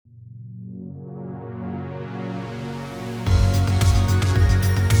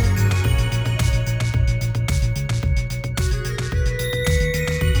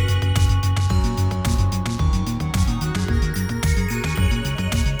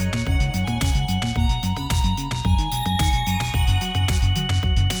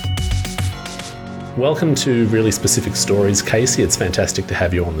Welcome to Really Specific Stories, Casey. It's fantastic to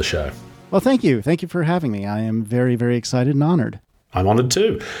have you on the show. Well, thank you. Thank you for having me. I am very, very excited and honored. I'm honoured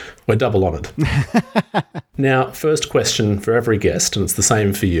too. We're double honoured. Now, first question for every guest, and it's the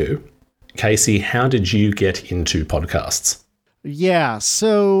same for you. Casey, how did you get into podcasts? Yeah,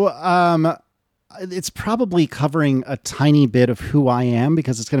 so it's probably covering a tiny bit of who I am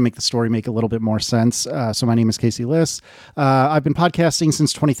because it's going to make the story make a little bit more sense. So my name is Casey Liss. I've been podcasting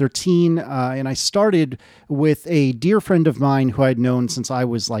since 2013, and I started with a dear friend of mine who I'd known since I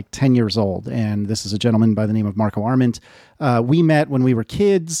was like 10 years old. And this is a gentleman by the name of Marco Arment. We met when we were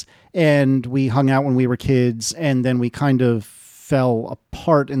kids, and we hung out when we were kids, and then we kind of fell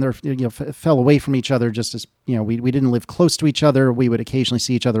apart and fell away from each other just as, we didn't live close to each other. We would occasionally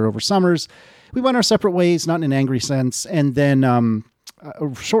see each other over summers. We went our separate ways, not in an angry sense. And then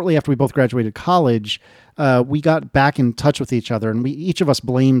shortly after we both graduated college, we got back in touch with each other, and each of us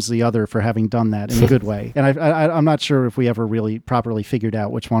blames the other for having done that in a good way. And I'm not sure if we ever really properly figured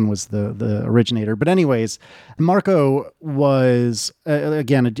out which one was the originator. But anyways, Marco was,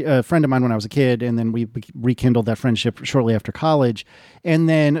 again, a friend of mine when I was a kid, and then we rekindled that friendship shortly after college. And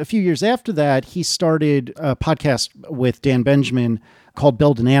then a few years after that, he started a podcast with Dan Benjamin called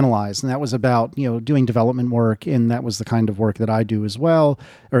Build and Analyze. And that was about, doing development work. And that was the kind of work that I do as well,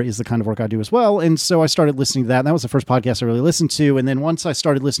 or is the kind of work I do as well. And so I started listening to that. And that was the first podcast I really listened to. And then once I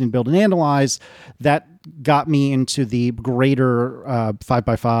started listening to Build and Analyze, that got me into the greater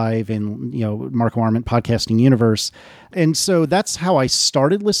 5x5 and, Marco Arment podcasting universe. And so that's how I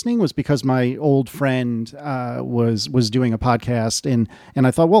started listening, was because my old friend was doing a podcast. And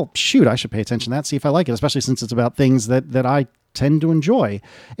I thought, well, shoot, I should pay attention to that, see if I like it, especially since it's about things that I tend to enjoy.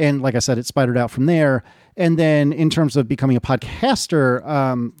 And like I said, it spidered out from there. And then in terms of becoming a podcaster,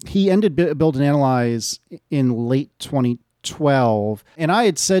 he ended Build and Analyze in late 2012. And I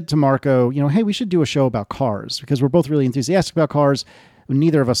had said to Marco, hey, we should do a show about cars because we're both really enthusiastic about cars.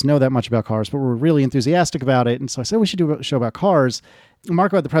 Neither of us know that much about cars, but we're really enthusiastic about it. And so I said, we should do a show about cars.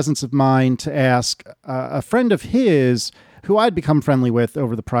 Marco had the presence of mind to ask a friend of his who I'd become friendly with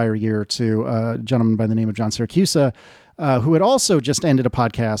over the prior year or two, a gentleman by the name of John Siracusa, who had also just ended a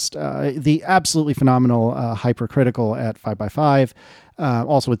podcast, the absolutely phenomenal Hypercritical at 5x5,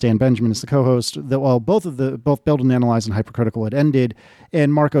 also with Dan Benjamin as the co-host. Both Build and Analyze and Hypercritical had ended,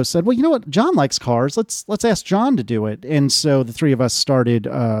 and Marco said, well, you know what? John likes cars. Let's ask John to do it. And so the three of us started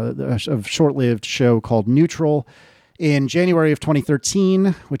a short-lived show called Neutral in January of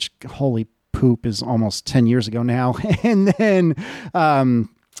 2013, which, holy poop, is almost 10 years ago now. And then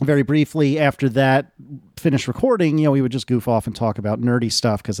very briefly after that, finished recording, we would just goof off and talk about nerdy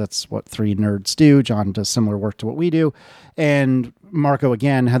stuff because that's what three nerds do. John does similar work to what we do. And Marco,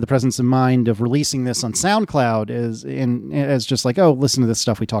 again, had the presence of mind of releasing this on SoundCloud as just like, oh, listen to this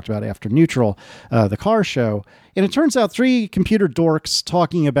stuff we talked about after Neutral, the car show. And it turns out three computer dorks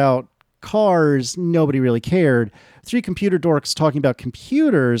talking about cars, nobody really cared. Three computer dorks talking about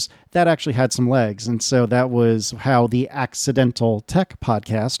computers, that actually had some legs. And so that was how the Accidental Tech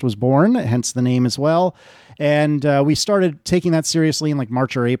podcast was born, hence the name as well. And we started taking that seriously in like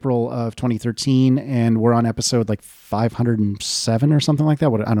March or April of 2013. And we're on episode like 507 or something like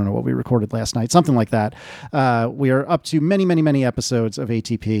that. I don't know what we recorded last night, something like that. We are up to many, many, many episodes of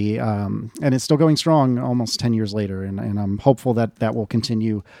ATP. And it's still going strong almost 10 years later. And I'm hopeful that will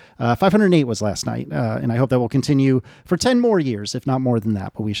continue. 508 was last night. And I hope that will continue for 10 more years, if not more than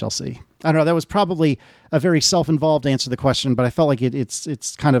that, but we shall see. I don't know. That was probably a very self-involved answer to the question, but I felt like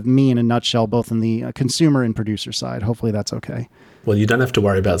it's kind of me in a nutshell, both in the consumer and producer side. Hopefully that's okay. Well, you don't have to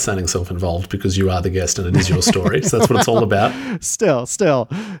worry about sounding self-involved because you are the guest and it is your story. So that's what it's all about. Still,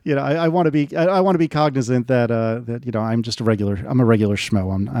 I want to be cognizant that I'm just a regular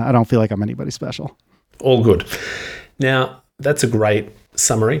schmo. I don't feel like I'm anybody special. All good. Now, that's a great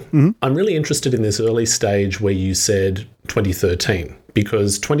summary. Mm-hmm. I'm really interested in this early stage where you said 2013,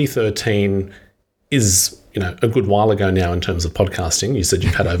 because 2013 is, a good while ago now in terms of podcasting. You said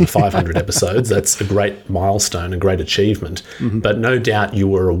you've had over 500 episodes. That's a great milestone, a great achievement. Mm-hmm. But no doubt you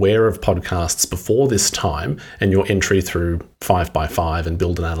were aware of podcasts before this time and your entry through 5x5 and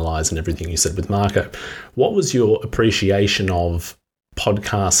Build and Analyze and everything you said with Marco. What was your appreciation of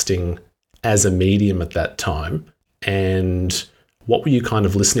podcasting as a medium at that time? And what were you kind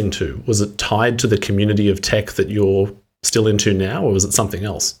of listening to? Was it tied to the community of tech that you're still into now, or was it something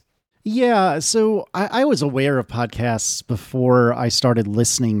else? Yeah, so I was aware of podcasts before I started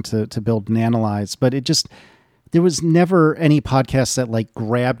listening to Build and Analyze, but there was never any podcast that like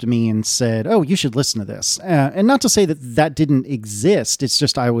grabbed me and said, oh, you should listen to this. And not to say that didn't exist. It's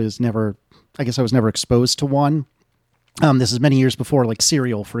just I was never exposed to one. This is many years before, like,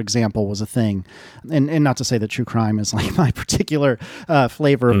 Serial, for example, was a thing. And not to say that true crime is like my particular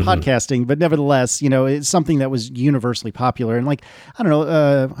flavor of podcasting, but nevertheless, it's something that was universally popular. And like, I don't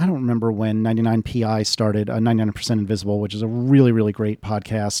know, I don't remember when 99PI started, 99% Invisible, which is a really, really great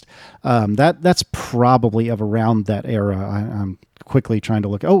podcast. That's probably of around that era. I'm quickly trying to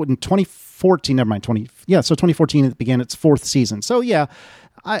look. Oh, in 2014, never mind, so 2014 it began its 4th season. So yeah,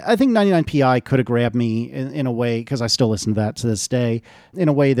 I think 99PI could have grabbed me in a way, because I still listen to that to this day, in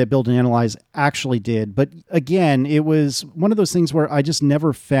a way that Build and Analyze actually did. But again, it was one of those things where I just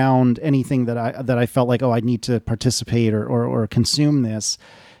never found anything that I felt like, I need to participate or consume this.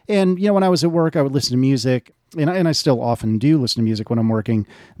 And, when I was at work, I would listen to music, and I still often do listen to music when I'm working.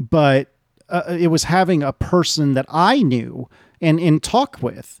 But it was having a person that I knew and talk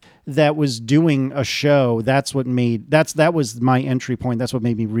with that was doing a show. That was my entry point. That's what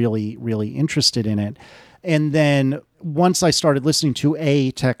made me really, really interested in it. And then once I started listening to a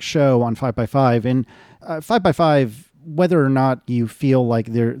tech show on 5x5, and 5x5, whether or not you feel like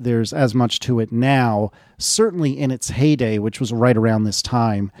there's as much to it now, certainly in its heyday, which was right around this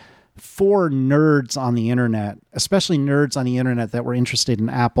time, for nerds on the internet, especially nerds on the internet that were interested in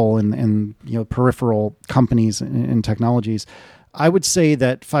Apple and peripheral companies and technologies, I would say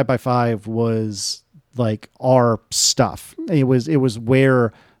that 5x5 was like our stuff. It was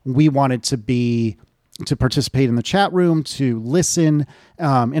where we wanted to be, to participate in the chat room, to listen.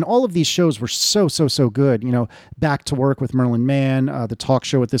 And all of these shows were so good. Back to Work with Merlin Mann. The talk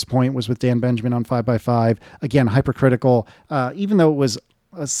show at this point was with Dan Benjamin on 5x5. Again, Hypercritical. Even though it was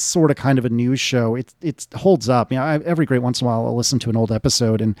a sort of kind of a news show, it holds up. Every great once in a while I'll listen to an old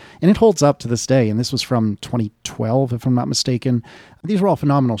episode, and it holds up to this day. And this was from 2012, if I'm not mistaken. These were all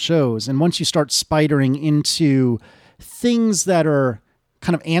phenomenal shows. And once you start spidering into things that are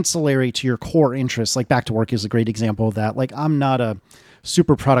kind of ancillary to your core interests, like Back to Work is a great example of that. Like, I'm not a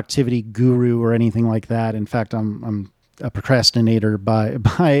super productivity guru or anything like that. In fact, I'm a procrastinator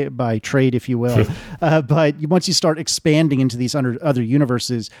by trade, if you will. But once you start expanding into these other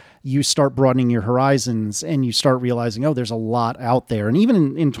universes, you start broadening your horizons, and you start realizing, there's a lot out there. And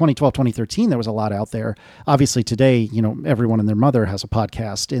even in 2012, 2013, there was a lot out there. Obviously today, everyone and their mother has a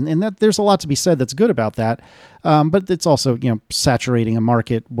podcast, and that there's a lot to be said that's good about that. But it's also, saturating a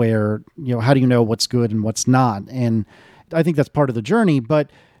market where, how do you know what's good and what's not? And I think that's part of the journey. But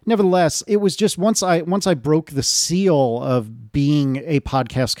nevertheless, it was just once I broke the seal of being a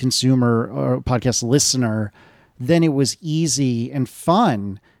podcast consumer or a podcast listener, then it was easy and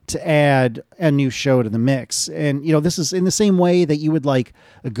fun to add a new show to the mix. And, this is in the same way that you would like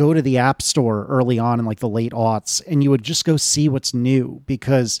go to the App Store early on in like the late aughts, and you would just go see what's new,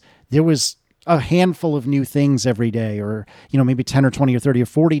 because there was a handful of new things every day, or, maybe 10 or 20 or 30 or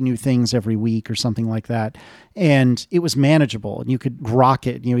 40 new things every week or something like that. And it was manageable, and you could rock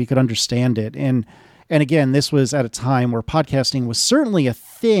it, you could understand it. And again, this was at a time where podcasting was certainly a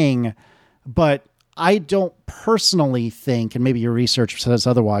thing, but I don't personally think, and maybe your research says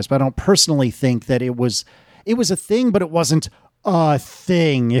otherwise, but I don't personally think that it was a thing, but it wasn't a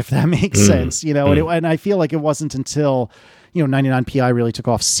thing, if that makes sense, and I feel like it wasn't until 99PI really took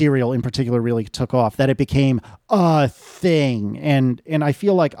off, Serial in particular really took off, that it became a thing. And I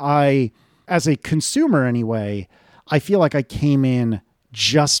feel like as a consumer anyway, I feel like I came in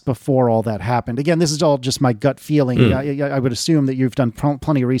just before all that happened. Again, this is all just my gut feeling. I would assume that you've done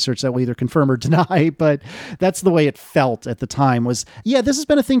plenty of research that will either confirm or deny, but that's the way it felt at the time was, this has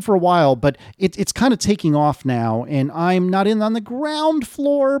been a thing for a while, but it's kind of taking off now. And I'm not on the ground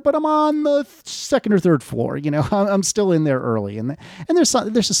floor, but I'm on the second or third floor. I'm still in there early. And there's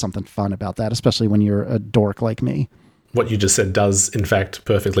just something fun about that, especially when you're a dork like me. What you just said does, in fact,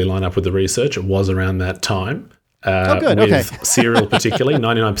 perfectly line up with the research. It was around that time. Good. With Okay. Serial particularly,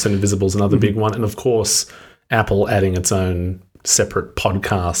 99% Invisible is another big one. And of course, Apple adding its own separate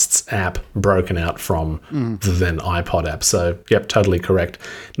podcasts app broken out from the then iPod app. So, yep, totally correct.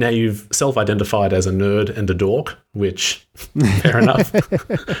 Now, you've self-identified as a nerd and a dork, which, fair enough.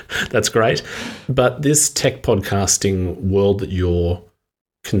 That's great. But this tech podcasting world that you're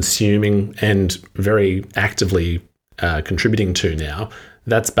consuming and very actively contributing to now,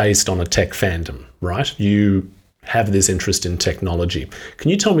 that's based on a tech fandom, right? You have this interest in technology. Can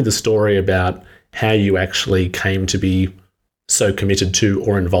you tell me the story about how you actually came to be so committed to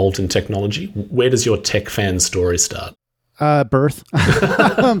or involved in technology? Where does your tech fan story start? Birth.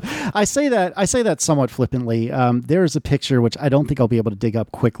 I say that somewhat flippantly. There is a picture which I don't think I'll be able to dig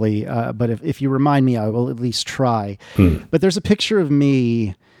up quickly, but if you remind me, I will at least try. But there's a picture of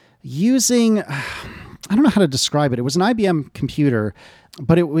me using I don't know how to describe it. It was an IBM computer,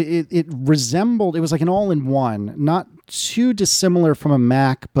 but it resembled, it was like an all-in-one, not too dissimilar from a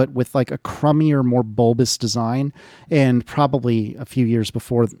Mac, but with like a crummier, more bulbous design, and probably a few years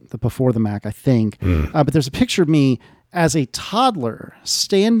before the Mac, I think. But there's a picture of me as a toddler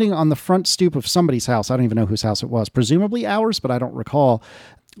standing on the front stoop of somebody's house. I don't even know whose house it was, presumably ours, but I don't recall,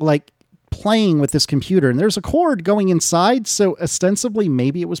 like playing with this computer, and there's a cord going inside. So ostensibly,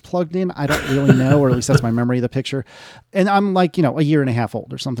 maybe it was plugged in. I don't really know, or at least that's my memory of the picture. And I'm like, a year and a half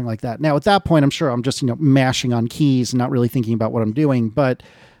old or something like that. Now at that point, I'm sure I'm just, mashing on keys and not really thinking about what I'm doing. But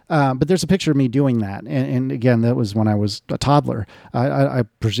there's a picture of me doing that. And again, that was when I was a toddler. I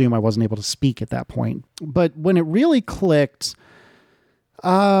presume I wasn't able to speak at that point. But when it really clicked,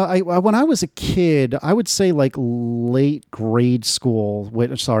 when I was a kid, I would say like late grade school.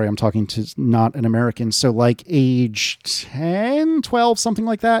 Sorry, I'm talking to not an American. So like age 10, 12, something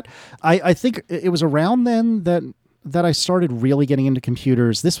like that. I think it was around then that I started really getting into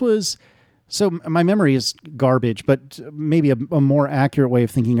computers. So my memory is garbage, but maybe a more accurate way of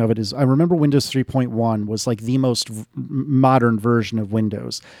thinking of it is I remember Windows 3.1 was like the most modern version of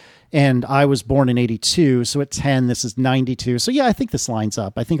Windows. And I was born in 82, so at 10, this is 92. So yeah, I think this lines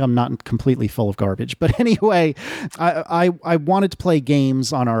up. I think I'm not completely full of garbage. But anyway, I wanted to play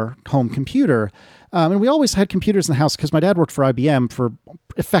games on our home computer. And we always had computers in the house because my dad worked for IBM for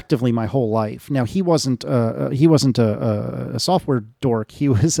effectively my whole life. Now, he wasn't a software dork. He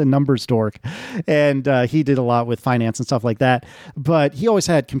was a numbers dork. And he did a lot with finance and stuff like that. But he always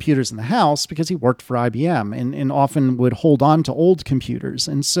had computers in the house because he worked for IBM and often would hold on to old computers.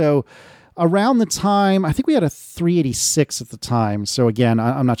 And so around the time, I think we had a 386 at the time. So again,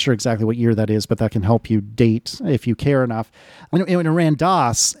 I'm not sure exactly what year that is, but that can help you date if you care enough. When it ran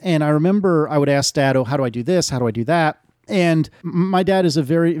DOS, and I remember I would ask Dad, how do I do this? How do I do that? And my dad is a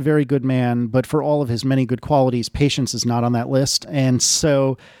very, very good man, but for all of his many good qualities, patience is not on that list. And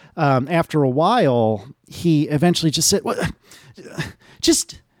so after a while, he eventually just said,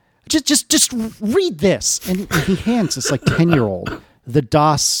 just read this. And he hands this like 10-year-old the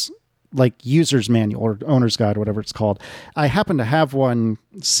DOS like user's manual or owner's guide, whatever it's called. I happen to have one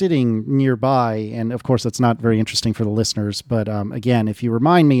sitting nearby. And of course, that's not very interesting for the listeners. But again, if you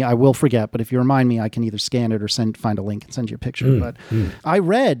remind me, I will forget. But if you remind me, I can either scan it or find a link and send you a picture. I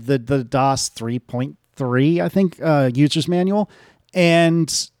read the DOS 3.3, I think, user's manual.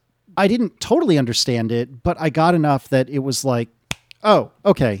 And I didn't totally understand it, but I got enough that it was like, oh,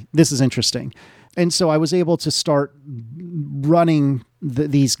 okay, this is interesting. And so I was able to start running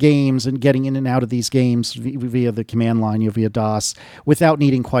these games and getting in and out of these games via the command line, via DOS, without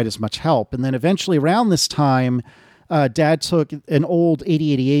needing quite as much help. And then eventually around this time, Dad took an old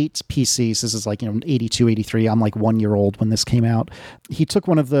 8088 PC. So this is like, 82, 83. I'm like 1 year old when this came out. He took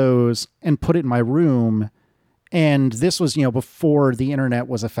one of those and put it in my room. And this was, before the internet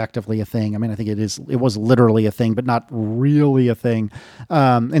was effectively a thing. I mean, I think it was literally a thing, but not really a thing.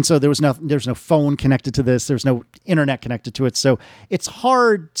 And so there's no phone connected to this. There's no internet connected to it. So it's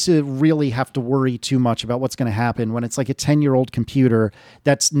hard to really have to worry too much about what's going to happen when it's like a 10-year-old computer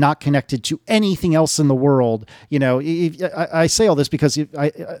that's not connected to anything else in the world. I say all this because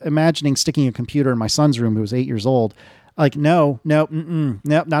imagining sticking a computer in my son's room, who was 8 years old, like, no, not doing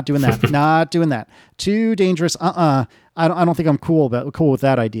that. Not doing that. Too dangerous. I don't think I'm cool with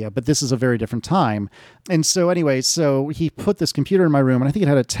that idea, but this is a very different time. And so anyway, so he put this computer in my room, and I think it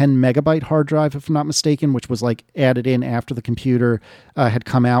had a 10 megabyte hard drive, if I'm not mistaken, which was like added in after the computer had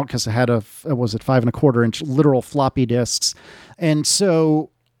come out, because it had 5.25 inch literal floppy disks. And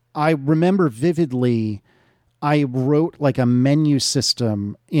so I remember vividly, I wrote like a menu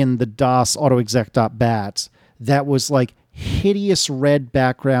system in the DOS autoexec.bat that was like hideous red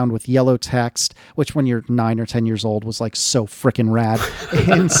background with yellow text, which when you're 9 or 10 years old was like so freaking rad.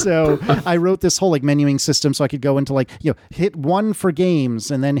 And so I wrote this whole like menuing system so I could go into like, hit 1 for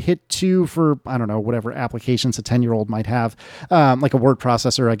games and then hit 2 for, I don't know, whatever applications a 10-year-old might have, like a word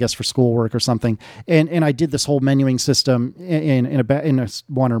processor, I guess, for schoolwork or something. And I did this whole menuing system in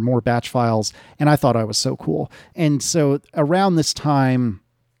one or more batch files. And I thought I was so cool. And so around this time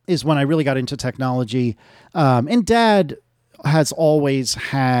is when I really got into technology. And Dad has always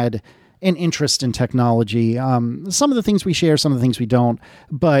had an interest in technology. Some of the things we share, some of the things we don't,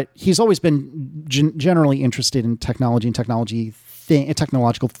 but he's always been generally interested in technology and technology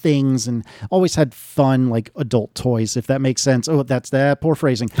technological things, and always had fun, like adult toys, if that makes sense. Oh, that's that poor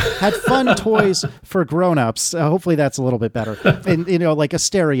phrasing. Had fun toys for grown-ups. Hopefully that's a little bit better. And, like a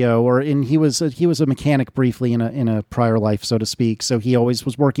stereo, and he was a mechanic briefly in a prior life, so to speak. So he always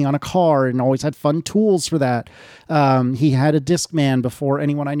was working on a car and always had fun tools for that. He had a Discman before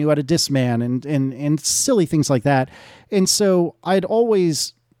anyone I knew had a Discman, and silly things like that. And so I'd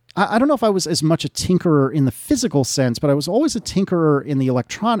always, I don't know if I was as much a tinkerer in the physical sense, but I was always a tinkerer in the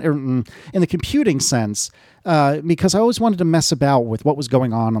in the computing sense, because I always wanted to mess about with what was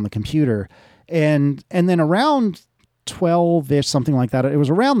going on the computer. And then around 12-ish, something like that, it was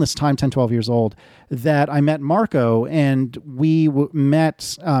around this time, 10, 12 years old, that I met Marco, and we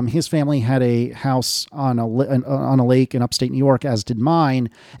met, his family had a house on a lake in upstate New York, as did mine,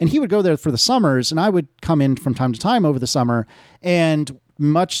 and he would go there for the summers, and I would come in from time to time over the summer, and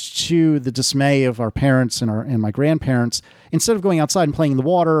much to the dismay of our parents and my grandparents, instead of going outside and playing in the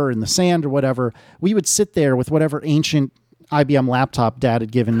water or in the sand or whatever, we would sit there with whatever ancient IBM laptop Dad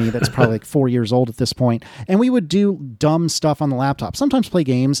had given me that's probably like 4 years old at this point, and we would do dumb stuff on the laptop, sometimes play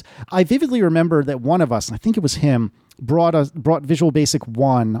games. I vividly remember that one of us, and I think it was him, brought Visual Basic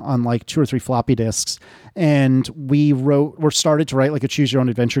 1 on like 2 or 3 floppy disks, and we started to write like a choose your own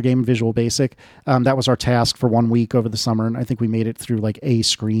adventure game in Visual Basic. That was our task for 1 week over the summer, and I think we made it through like a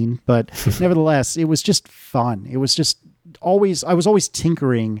screen, but nevertheless, it was just fun. It was just I was always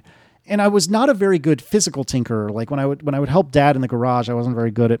tinkering. And I was not a very good physical tinkerer. Like when I would help Dad in the garage, I wasn't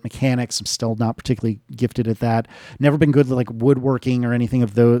very good at mechanics. I'm still not particularly gifted at that. Never been good at like woodworking or anything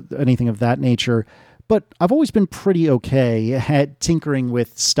of that nature. But I've always been pretty okay at tinkering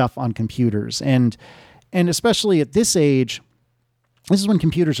with stuff on computers. And especially at this age, this is when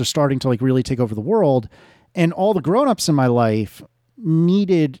computers are starting to like really take over the world. And all the grown-ups in my life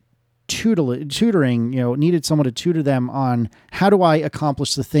needed tutoring, needed someone to tutor them on how do I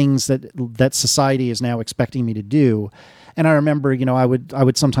accomplish the things that society is now expecting me to do. And I remember, I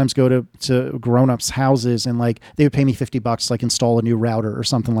would sometimes go to grown-ups' houses, and like they would pay me $50 to like install a new router or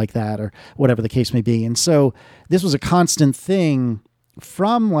something like that, or whatever the case may be. And so this was a constant thing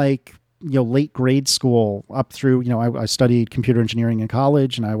from like late grade school up through, I studied computer engineering in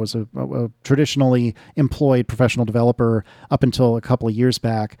college, and I was a traditionally employed professional developer up until a couple of years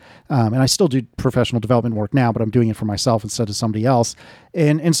back. And I still do professional development work now, but I'm doing it for myself instead of somebody else.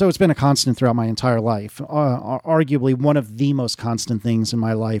 And so it's been a constant throughout my entire life. Arguably one of the most constant things in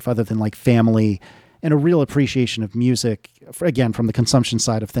my life, other than like family and a real appreciation of music, again, from the consumption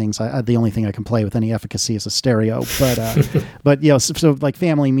side of things. The only thing I can play with any efficacy is a stereo. But so like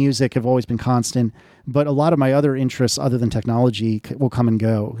family, music have always been constant. But a lot of my other interests, other than technology, will come and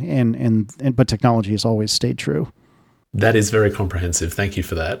go. But technology has always stayed true. That is very comprehensive. Thank you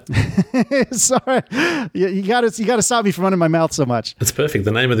for that. Sorry, you got to stop me from running my mouth so much. It's perfect.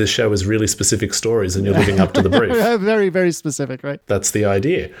 The name of this show is Really Specific Stories, and you're living up to the brief. Very, very specific, right? That's the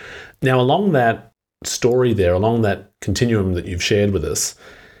idea. Now, along that story there, along that continuum that you've shared with us,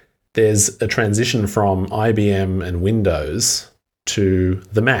 there's a transition from IBM and Windows to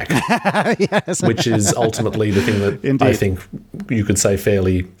the Mac, yes. which is ultimately the thing that Indeed. I think you could say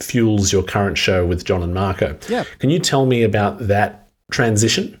fairly fuels your current show with John and Marco. Yeah. Can you tell me about that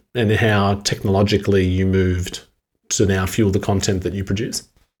transition and how technologically you moved to now fuel the content that you produce?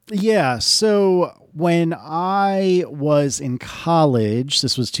 Yeah. So when I was in college,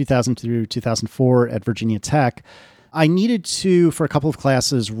 this was 2000 through 2004 at Virginia Tech, I needed to, for a couple of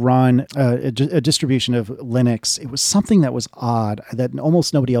classes, run a distribution of Linux. It was something that was odd that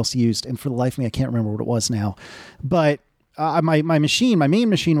almost nobody else used. And for the life of me, I can't remember what it was now. But my main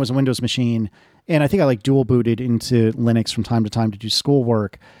machine was a Windows machine. And I think I like dual booted into Linux from time to time to do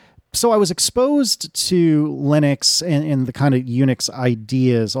schoolwork. So I was exposed to Linux and the kind of Unix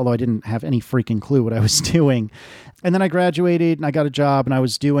ideas, although I didn't have any freaking clue what I was doing. And then I graduated and I got a job, and I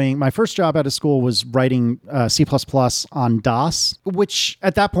was doing, my first job out of school was writing C++ on DOS, which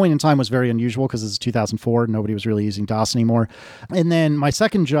at that point in time was very unusual because this is 2004 and nobody was really using DOS anymore. And then my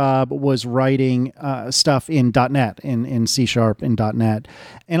second job was writing stuff in .NET, in C# and .NET,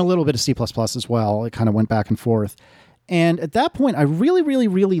 and a little bit of C++ as well. It kind of went back and forth. And at that point, I really, really,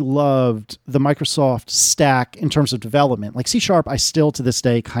 really loved the Microsoft stack in terms of development. Like C#, I still to this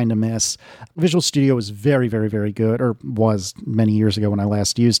day kind of miss. Visual Studio was very, very, very good, or was many years ago when I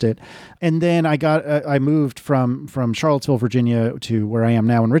last used it. And then I moved from Charlottesville, Virginia to where I am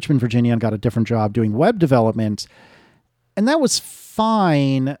now in Richmond, Virginia, and got a different job doing web development. And that was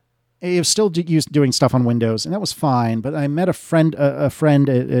fine It was still doing stuff on Windows, and that was fine. But I met a friend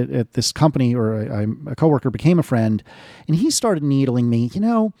at this company, or a coworker became a friend, and he started needling me.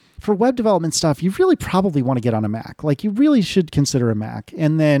 For web development stuff, you really probably want to get on a Mac. Like, you really should consider a Mac.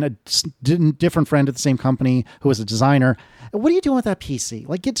 And then a different friend at the same company who was a designer. What are you doing with that PC?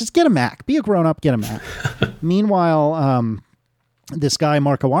 Like, just get a Mac. Be a grown up. Get a Mac. Meanwhile, this guy,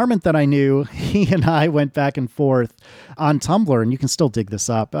 Marco Arment, that I knew, he and I went back and forth on Tumblr, and you can still dig this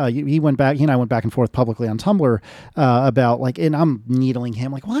up. He and I went back and forth publicly on Tumblr about, and I'm needling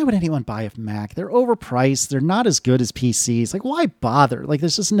him, why would anyone buy a Mac? They're overpriced. They're not as good as PCs. Why bother?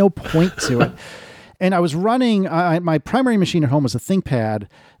 There's just no point to it. And I was running, my primary machine at home was a ThinkPad,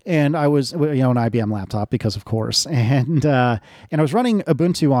 and I was, an IBM laptop, because of course, and I was running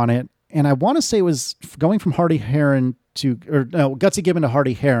Ubuntu on it, and I want to say it was going from Hardy Heron Gutsy Gibbon to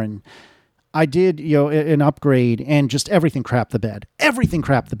Hardy Heron. I did, an upgrade, and just everything crapped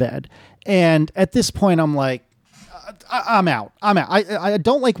the bed. And at this point, I'm like, I'm out. I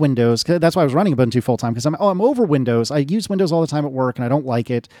don't like Windows. That's why I was running Ubuntu full time, because I'm over Windows. I use Windows all the time at work, and I don't like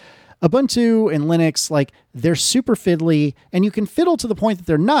it. Ubuntu and Linux, they're super fiddly, and you can fiddle to the point that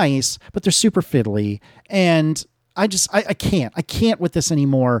they're nice, but they're super fiddly. And I can't with this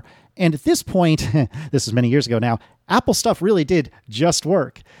anymore. And at this point, this is many years ago now, Apple stuff really did just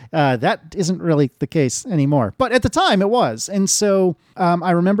work. That isn't really the case anymore. But at the time, it was. And so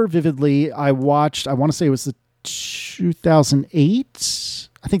I remember vividly, I want to say it was the 2008,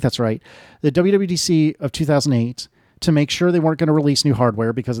 I think that's right, the WWDC of 2008, to make sure they weren't going to release new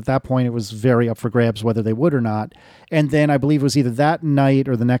hardware, because at that point, it was very up for grabs whether they would or not. And then I believe it was either that night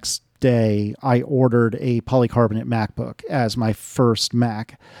or the next day, I ordered a polycarbonate MacBook as my first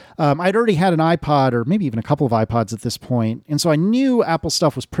Mac. I'd already had an iPod, or maybe even a couple of iPods at this point, and so I knew Apple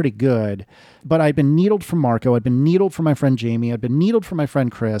stuff was pretty good, but I'd been needled from Marco, I'd been needled from my friend Jamie, I'd been needled from my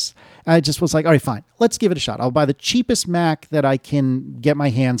friend Chris. I just was like, all right, fine, let's give it a shot. I'll buy the cheapest Mac that I can get my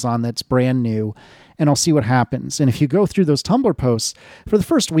hands on that's brand new, and I'll see what happens. And if you go through those Tumblr posts, for the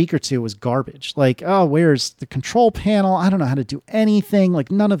first week or two, it was garbage. Where's the control panel? I don't know how to do anything.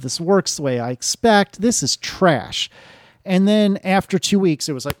 None of this works the way I expect. This is trash. And then after 2 weeks,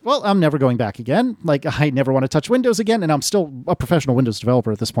 it was well, I'm never going back again. I never want to touch Windows again. And I'm still a professional Windows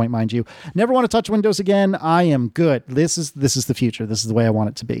developer at this point, mind you. Never want to touch Windows again. I am good. This is the future. This is the way I want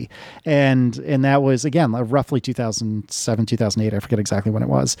it to be. And that was, again, roughly 2007, 2008. I forget exactly when it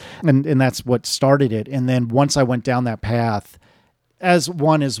was. And that's what started it. And then once I went down that path, as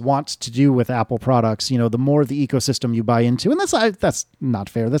one is wont to do with Apple products, the more the ecosystem you buy into, and that's not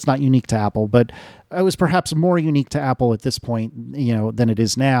fair. That's not unique to Apple, but it was perhaps more unique to Apple at this point, than it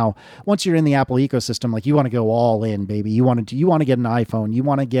is now. Once you're in the Apple ecosystem, you want to go all in, baby. You want to get an iPhone, you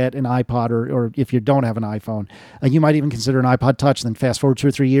want to get an iPod, or if you don't have an iPhone, you might even consider an iPod Touch. Then fast forward 2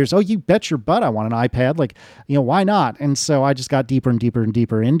 or 3 years, oh, you bet your butt I want an iPad. Why not? And so I just got deeper and deeper and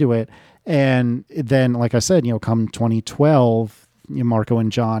deeper into it. And then, like I said, come 2012. Marco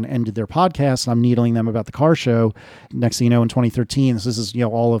and John ended their podcast, and I'm needling them about the car show. Next thing you know, in 2013, this is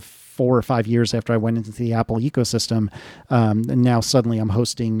all of 4 or 5 years after I went into the Apple ecosystem. And now suddenly I'm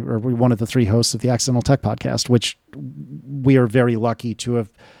hosting, or one of the 3 hosts of the Accidental Tech podcast, which we are very lucky to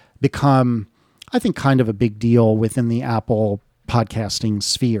have become, I think, kind of a big deal within the Apple podcasting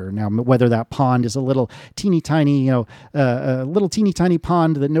sphere. Now, whether that pond is a little teeny tiny, a little teeny tiny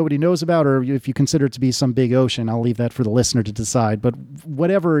pond that nobody knows about, or if you consider it to be some big ocean, I'll leave that for the listener to decide. But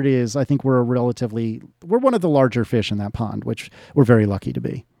whatever it is, I think we're one of the larger fish in that pond, which we're very lucky to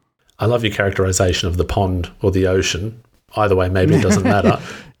be. I love your characterization of the pond or the ocean. Either way, maybe it doesn't matter.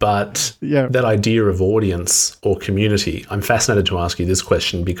 But yeah, that idea of audience or community, I'm fascinated to ask you this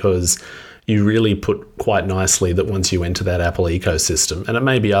question, because you really put quite nicely that once you enter that Apple ecosystem, and it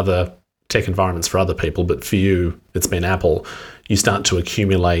may be other tech environments for other people, but for you, it's been Apple, you start to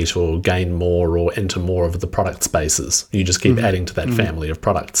accumulate or gain more or enter more of the product spaces. You just keep adding to that family of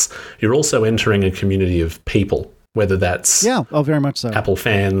products. You're also entering a community of people, whether that's very much so. Apple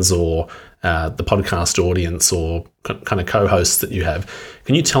fans or the podcast audience or kind of co-hosts that you have.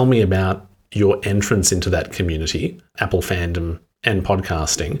 Can you tell me about your entrance into that community, Apple fandom and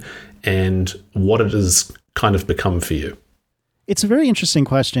podcasting, and what it has kind of become for you? It's a very interesting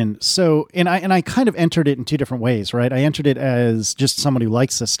question. So, and I kind of entered it in 2 different ways, right? I entered it as just someone who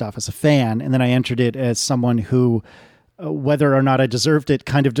likes this stuff, as a fan, and then I entered it as someone who, whether or not I deserved it,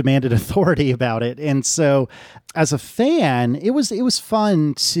 kind of demanded authority about it. And so, as a fan, it was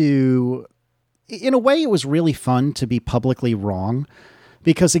fun to, in a way, it was really fun to be publicly wrong.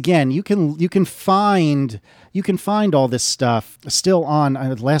 because again, you can find all this stuff still on.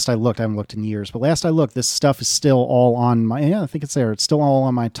 Last I looked, I haven't looked in years, but last I looked, this stuff is still all on my. Yeah, I think it's there. It's still all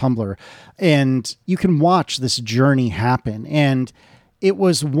on my Tumblr, and you can watch this journey happen. And it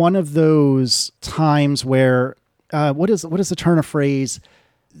was one of those times where what is the turn of phrase?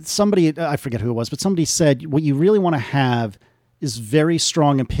 Somebody, I forget who it was, but somebody said what you really want to have is very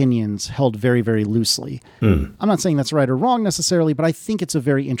strong opinions held very, very loosely. I'm not saying that's right or wrong necessarily, but I think it's a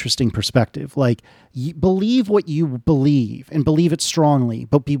very interesting perspective. Like, believe what you believe and believe it strongly,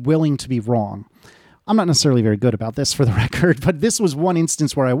 but be willing to be wrong. I'm not necessarily very good about this, for the record, but this was one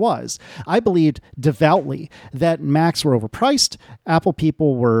instance where I was. I believed devoutly that Macs were overpriced, Apple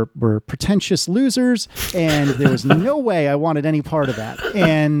people were pretentious losers, and there was no way I wanted any part of that.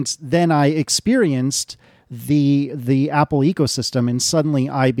 And then I experienced the Apple ecosystem, and suddenly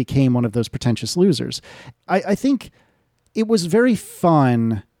I became one of those pretentious losers. I think it was very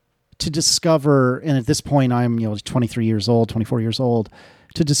fun to discover, and at this point I'm 23 years old, 24 years old,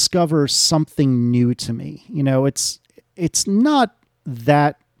 to discover something new to me. It's not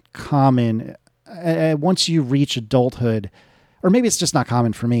that common once you reach adulthood, or maybe it's just not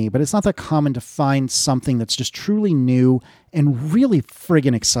common for me, but it's not that common to find something that's just truly new and really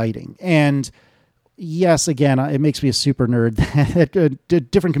friggin' exciting. And yes, again, it makes me a super nerd that a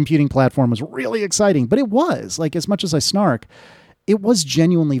different computing platform was really exciting, but it was, like, as much as I snark, it was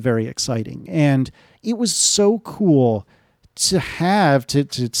genuinely very exciting. And it was so cool to have, to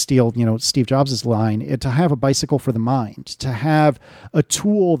steal, Steve Jobs' line, to have a bicycle for the mind, to have a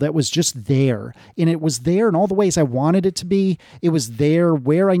tool that was just there. And it was there in all the ways I wanted it to be. It was there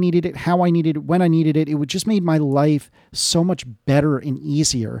where I needed it, how I needed it, when I needed it. It would just made my life so much better and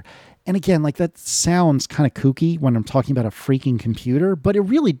easier. And again, like, that sounds kind of kooky when I'm talking about a freaking computer, but it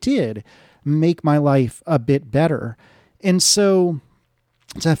really did make my life a bit better. And so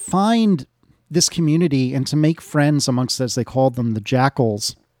to find this community and to make friends amongst, as they called them, the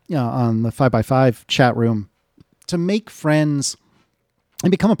jackals, on the 5x5 chat room, to make friends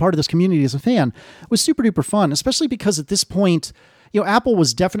and become a part of this community as a fan was super duper fun, especially because at this point, Apple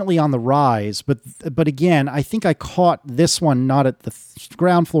was definitely on the rise, but again, I think I caught this one not at the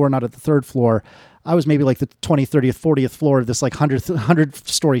ground floor, not at the third floor. I was maybe like the 20th, 30th, 40th floor of this like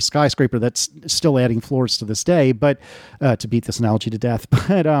 100-story skyscraper that's still adding floors to this day, but to beat this analogy to death.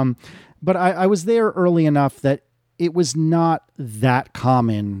 But I was there early enough that it was not that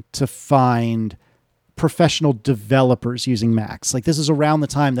common to find professional developers using Macs. Like, this is around the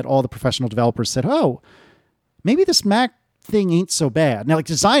time that all the professional developers said, oh, maybe this Mac thing ain't so bad. Now, like,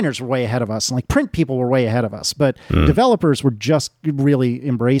 designers were way ahead of us, and like print people were way ahead of us, but developers were just really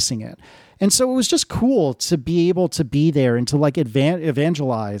embracing it. And so it was just cool to be able to be there and to like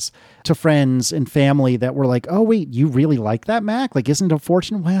evangelize to friends and family that were like, oh, wait, you really like that Mac? Like, isn't it a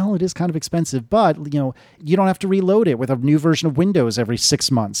fortune? Well, it is kind of expensive, but you don't have to reload it with a new version of Windows every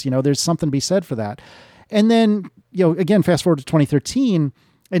 6 months. There's something to be said for that. And then, again, fast forward to 2013,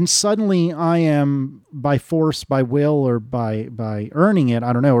 and suddenly I am, by force, by will, or by earning it,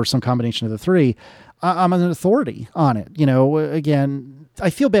 I don't know, or some combination of the three, I'm an authority on it. Again, I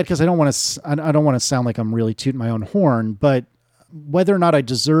feel bad because I don't want to sound like I'm really tooting my own horn, but whether or not I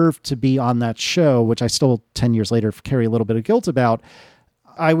deserve to be on that show, which I still 10 years later carry a little bit of guilt about,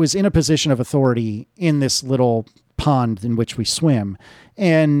 I was in a position of authority in this little pond in which we swim.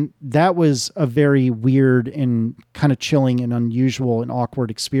 And that was a very weird and kind of chilling and unusual and awkward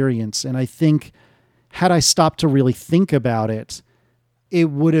experience. And I think had I stopped to really think about it, it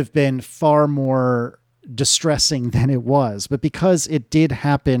would have been far more distressing than it was. But because it did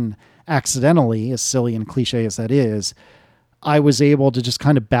happen accidentally, as silly and cliche as that is, I was able to just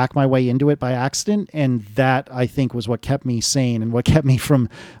kind of back my way into it by accident. And that, I think, was what kept me sane and what kept me from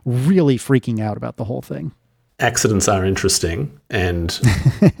really freaking out about the whole thing. Accidents are interesting. And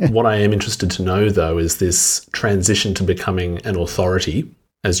what I am interested to know, though, is this transition to becoming an authority,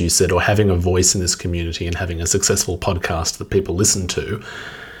 as you said, or having a voice in this community and having a successful podcast that people listen to.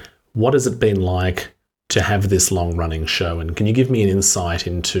 What has it been like to have this long-running show? And can you give me an insight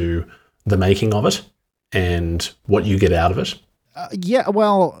into the making of it and what you get out of it?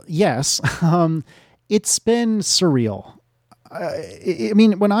 Yes. It's been surreal. I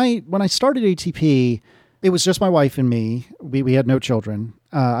mean, when I started ATP, it was just my wife and me. We had no children.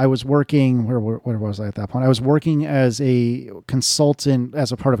 I was working, where was I at that point? I was working as a consultant,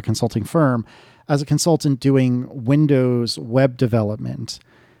 as a part of a consulting firm, as a consultant doing Windows web development.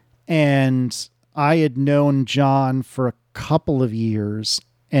 And I had known John for a couple of years,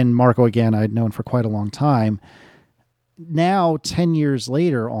 and Marco, again, I had known for quite a long time. Now, 10 years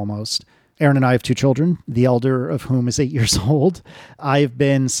later almost, Aaron and I have 2 children, the elder of whom is 8 years old. I've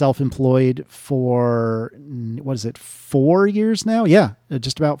been self-employed for, 4 years now? Yeah,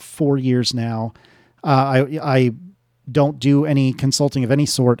 just about 4 years now. I don't do any consulting of any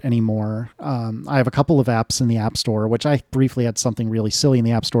sort anymore. I have a couple of apps in the App Store, which I briefly had something really silly in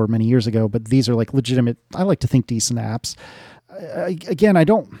the App Store many years ago, but these are like legitimate, I like to think decent apps. Again,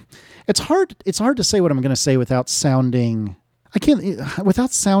 it's hard to say what I'm going to say without sounding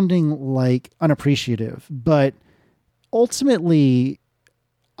like unappreciative, but ultimately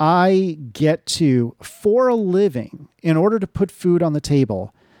I get to, for a living, in order to put food on the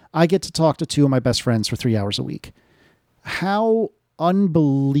table, I get to talk to 2 of my best friends for 3 hours a week. How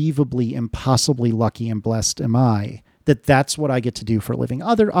unbelievably, impossibly lucky and blessed am I that that's what I get to do for a living.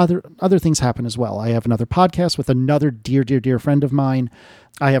 Other things happen as well. I have another podcast with another dear friend of mine.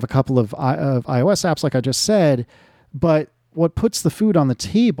 I have a couple of iOS apps, like I just said, but what puts the food on the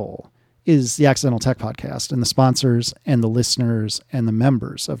table is the Accidental Tech Podcast and the sponsors and the listeners and the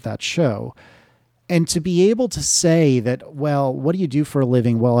members of that show. And to be able to say that, well, what do you do for a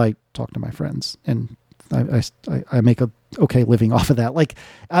living? Well, I talk to my friends and I make a okay living off of that. Like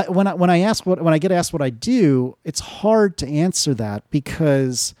when I get asked what I do, it's hard to answer that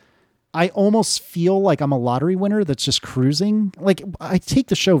because I almost feel like I'm a lottery winner that's just cruising. Like, I take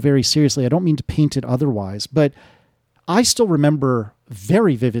the show very seriously. I don't mean to paint it otherwise, but I still remember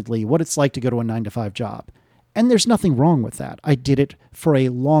very vividly what it's like to go to a 9-to-5 job. And there's nothing wrong with that. I did it for a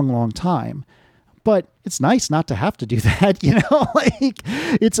long time. But it's nice not to have to do that, like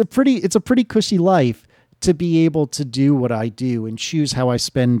it's a pretty cushy life to be able to do what I do and choose how I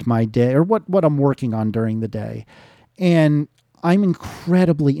spend my day or what I'm working on during the day. And I'm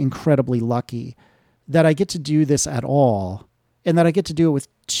incredibly lucky that I get to do this at all and that I get to do it with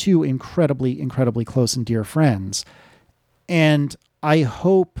 2 incredibly close and dear friends. And I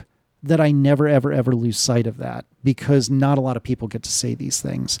hope that I never, ever lose sight of that because not a lot of people get to say these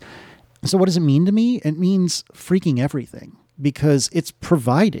things. So what does it mean to me? It means freaking everything because it's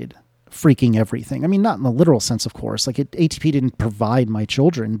provided freaking everything. I mean, not in the literal sense, of course. Like ATP didn't provide my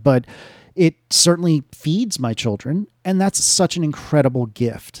children, but it certainly feeds my children. And that's such an incredible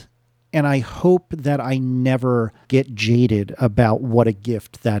gift. And I hope that I never get jaded about what a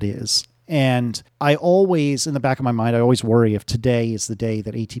gift that is. And I always, in the back of my mind, I always worry if today is the day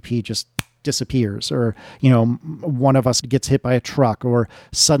that ATP just disappears or, one of us gets hit by a truck or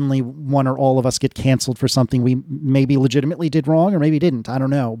suddenly one or all of us get canceled for something we maybe legitimately did wrong or maybe didn't. I don't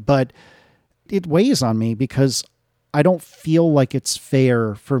know. But it weighs on me because I don't feel like it's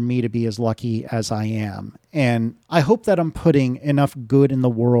fair for me to be as lucky as I am. And I hope that I'm putting enough good in the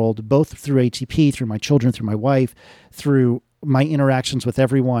world, both through ATP, through my children, through my wife, through my interactions with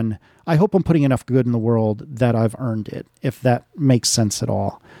everyone. I hope I'm putting enough good in the world that I've earned it, if that makes sense at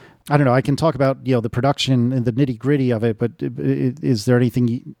all. I don't know. I can talk about, the production and the nitty gritty of it, but is there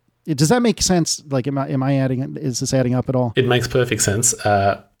anything, does that make sense? Like, is this adding up at all? It makes perfect sense.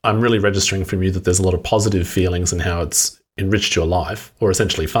 I'm really registering from you that there's a lot of positive feelings and how it's enriched your life or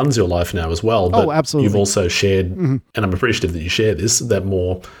essentially funds your life now as well. But absolutely. You've also shared, and I'm appreciative that you share this, that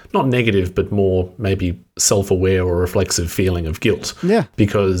more, not negative, but more maybe self-aware or reflexive feeling of guilt. Yeah.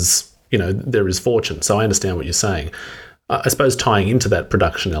 Because, there is fortune. So I understand what you're saying. I suppose tying into that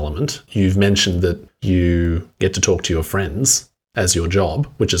production element, you've mentioned that you get to talk to your friends as your job,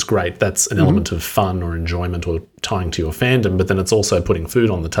 which is great. That's an element of fun or enjoyment or tying to your fandom, but then it's also putting food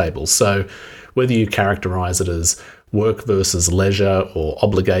on the table. So whether you characterize it as work versus leisure or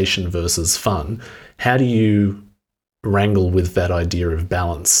obligation versus fun, how do you wrangle with that idea of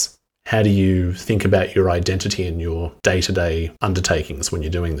balance? How do you think about your identity and your day-to-day undertakings when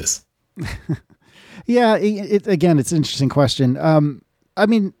you're doing this? Yeah, again, it's an interesting question. I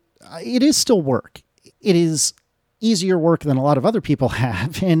mean, it is still work. It is easier work than a lot of other people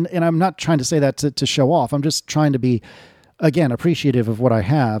have. And I'm not trying to say that to show off. I'm just trying to be, again, appreciative of what I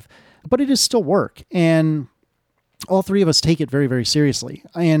have. But it is still work. And all 3 of us take it very, very seriously.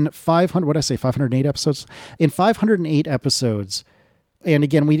 And 508 episodes? In 508 episodes, and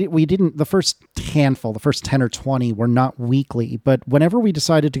again, we didn't, the first handful, the first 10 or 20 were not weekly, but whenever we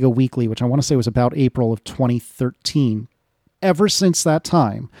decided to go weekly, which I want to say was about April of 2013, ever since that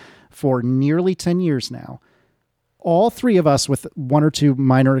time, for nearly 10 years now, all 3 of us, with 1 or 2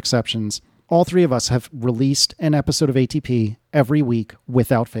 minor exceptions, all 3 of us have released an episode of ATP every week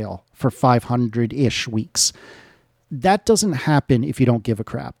without fail for 500-ish weeks. That doesn't happen if you don't give a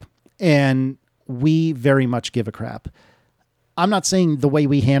crap. And we very much give a crap. I'm not saying the way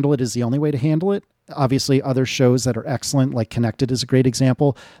we handle it is the only way to handle it. Obviously, other shows that are excellent, like Connected is a great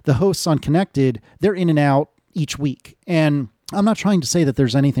example. The hosts on Connected, they're in and out each week. And I'm not trying to say that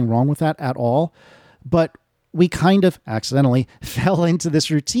there's anything wrong with that at all, but we kind of accidentally fell into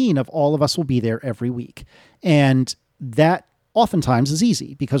this routine of all of us will be there every week. And that oftentimes is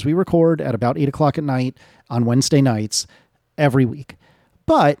easy because we record at about 8 o'clock at night on Wednesday nights every week.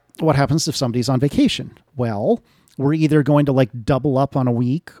 But what happens if somebody's on vacation? Well, we're either going to like double up on a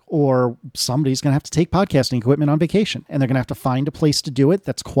week, or somebody's going to have to take podcasting equipment on vacation, and they're going to have to find a place to do it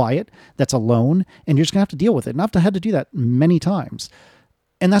that's quiet, that's alone, and you're just going to have to deal with it. And I've had to do that many times.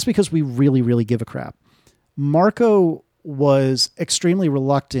 And that's because we really, really give a crap. Marco was extremely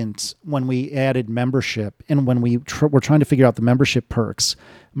reluctant when we added membership, and when we were trying to figure out the membership perks.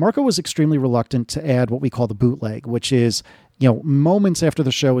 Marco was extremely reluctant to add what we call the bootleg, which is, moments after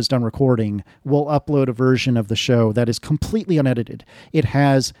the show is done recording, we'll upload a version of the show that is completely unedited. It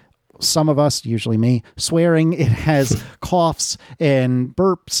has some of us, usually me, swearing. It has coughs and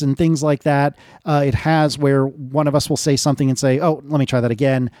burps and things like that. It has where one of us will say something and say, oh, let me try that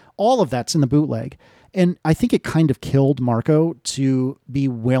again. All of that's in the bootleg. And I think it kind of killed Marco to be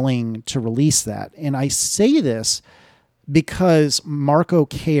willing to release that. And I say this because Marco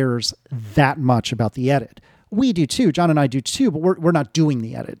cares that much about the edit. We do too. John and I do too, but we're not doing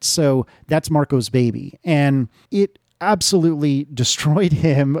the edit. So that's Marco's baby. And it absolutely destroyed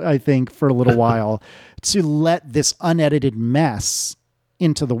him, I think, for a little while to let this unedited mess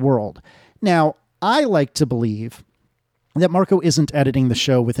into the world. Now, I like to believe that Marco isn't editing the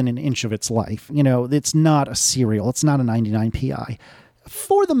show within an inch of its life. It's not a serial. It's not a 99 PI.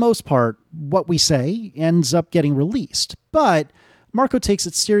 For the most part, what we say ends up getting released. But Marco takes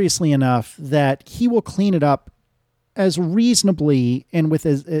it seriously enough that he will clean it up as reasonably and with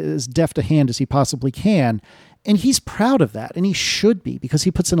as deft a hand as he possibly can. And he's proud of that. And he should be, because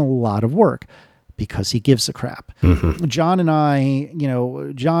he puts in a lot of work. Because he gives a crap. Mm-hmm. John and I,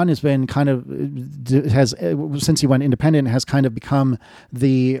 John has been since he went independent, has kind of become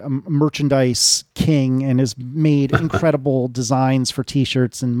the merchandise king and has made incredible designs for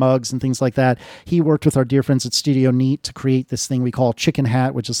t-shirts and mugs and things like that. He worked with our dear friends at Studio Neat to create this thing we call Chicken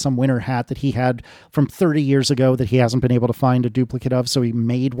Hat, which is some winter hat that he had from 30 years ago that he hasn't been able to find a duplicate of. So he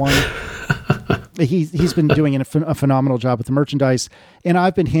made one. He's been doing a phenomenal job with the merchandise, and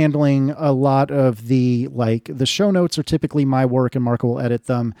I've been handling a lot of the show notes are typically my work, and Marco will edit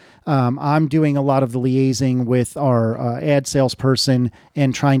them. I'm doing a lot of the liaising with our ad salesperson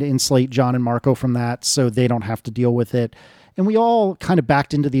and trying to insulate John and Marco from that so they don't have to deal with it. And we all kind of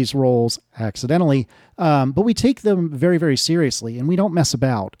backed into these roles accidentally, but we take them very, very seriously, and we don't mess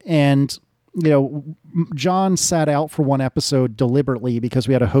about. And John sat out for one episode deliberately because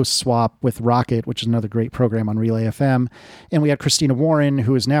we had a host swap with Rocket, which is another great program on Relay FM. And we had Christina Warren,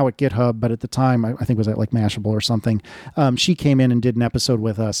 who is now at GitHub, but at the time, I think was at like Mashable or something. She came in and did an episode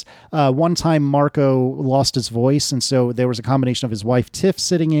with us. One time Marco lost his voice. And so there was a combination of his wife, Tiff,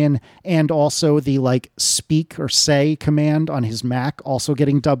 sitting in, and also the speak or say command on his Mac also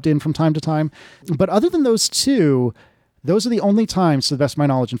getting dubbed in from time to time. But other than those two, those are the only times, to the best of my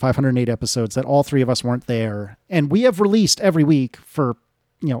knowledge, in 508 episodes that all three of us weren't there. And we have released every week for,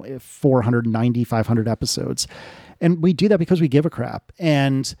 490, 500 episodes. And we do that because we give a crap.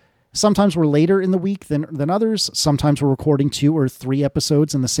 And sometimes we're later in the week than others. Sometimes we're recording 2 or 3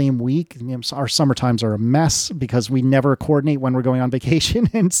 episodes in the same week. Our summer times are a mess because we never coordinate when we're going on vacation.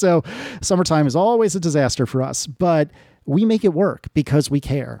 And so summertime is always a disaster for us. But we make it work because we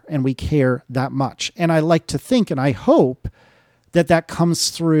care, and we care that much. And I like to think, and I hope that comes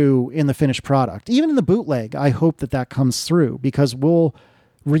through in the finished product. Even in the bootleg, I hope that comes through, because we'll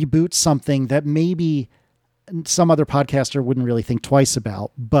reboot something that maybe some other podcaster wouldn't really think twice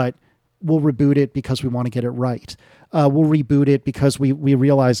about, but we'll reboot it because we want to get it right. We'll reboot it because we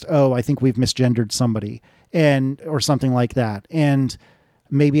realized, I think we've misgendered somebody, or something like that. And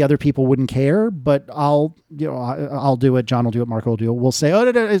maybe other people wouldn't care, but I'll do it. John will do it. Marco will do it. We'll say,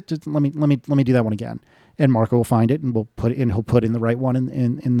 let me do that one again. And Marco will find it, and we'll put it in. He'll put in the right one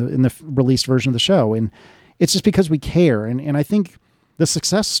in the released version of the show. And it's just because we care. And I think the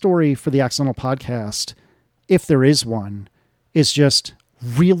success story for the Accidental Podcast, if there is one, is just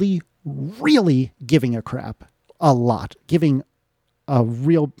really, really giving a crap a lot, giving a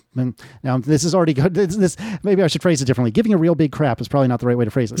real, now this is already good. This maybe I should phrase it differently. Giving a real big crap is probably not the right way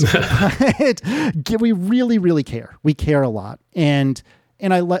to phrase this. We really, really care. We care a lot. And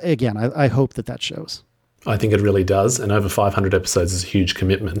I hope that shows. I think it really does. And over 500 episodes is a huge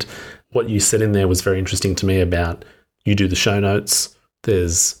commitment. What you said in there was very interesting to me about you do the show notes.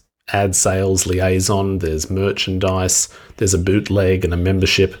 There's ad sales liaison. There's merchandise. There's a bootleg and a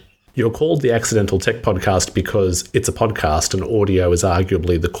membership. You're called the Accidental Tech Podcast because it's a podcast and audio is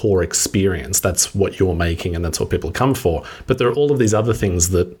arguably the core experience. That's what you're making and that's what people come for. But there are all of these other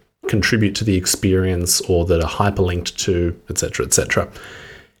things that contribute to the experience or that are hyperlinked to, etc., etc.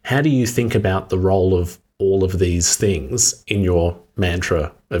 How do you think about the role of all of these things in your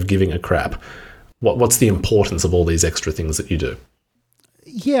mantra of giving a crap? What's the importance of all these extra things that you do?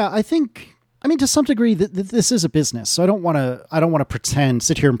 Yeah, I mean, to some degree, this is a business. So I don't want to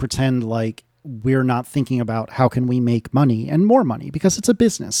sit here and pretend like we're not thinking about how can we make money and more money, because it's a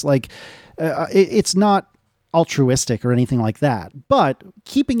business. Like it's not altruistic or anything like that. But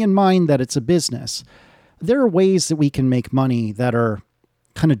keeping in mind that it's a business, there are ways that we can make money that are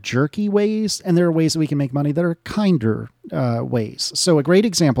kind of jerky ways, and there are ways that we can make money that are kinder ways. So a great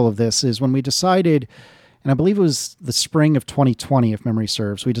example of this is when we decided, and I believe it was the spring of 2020, if memory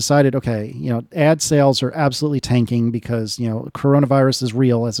serves, we decided, okay, ad sales are absolutely tanking because, coronavirus is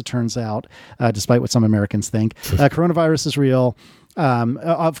real, as it turns out, despite what some Americans think. Coronavirus is real.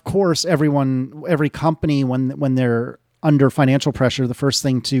 Of course, every company, when they're under financial pressure, the first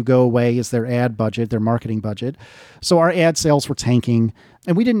thing to go away is their ad budget, their marketing budget. So our ad sales were tanking,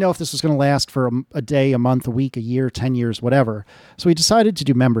 and we didn't know if this was going to last for a day, a month, a week, a year, 10 years, whatever. So we decided to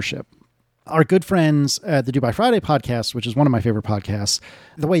do membership. Our good friends at the Dubai Friday podcast, which is one of my favorite podcasts,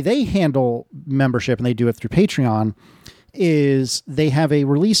 the way they handle membership, and they do it through Patreon, is they have a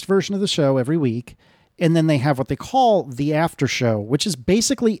released version of the show every week. And then they have what they call the after show, which is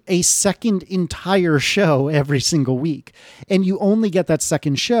basically a second entire show every single week. And you only get that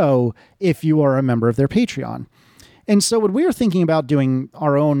second show if you are a member of their Patreon. And so when we were thinking about doing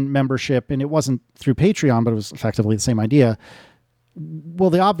our own membership, and it wasn't through Patreon, but it was effectively the same idea.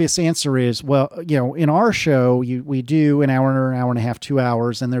 Well, the obvious answer is, in our show, we do an hour and a half, 2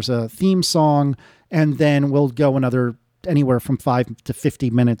 hours, and there's a theme song, and then we'll go anywhere from 5 to 50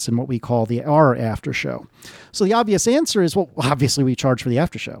 minutes in what we call our after show. So the obvious answer is, well, obviously we charge for the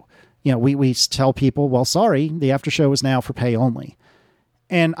after show. We tell people, well, sorry, the after show is now for pay only.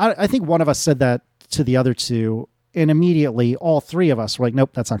 And I think one of us said that to the other two, and immediately all three of us were like, nope,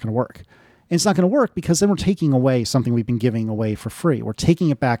 that's not going to work. And it's not going to work because then we're taking away something we've been giving away for free. We're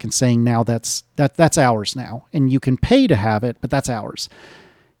taking it back and saying, now that's ours now, and you can pay to have it, but that's ours.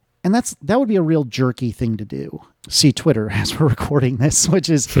 And that would be a real jerky thing to do. See Twitter as we're recording this, which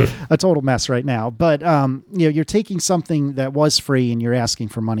is a total mess right now. But you're taking something that was free and you're asking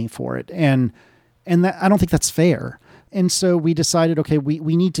for money for it, and that, I don't think that's fair. And so we decided, okay,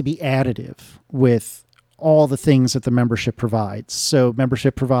 we need to be additive with all the things that the membership provides. So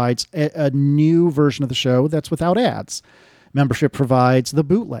membership provides a new version of the show that's without ads. Membership provides the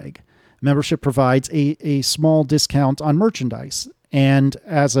bootleg. Membership provides a small discount on merchandise. And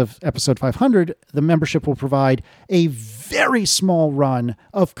as of episode 500, the membership will provide a very small run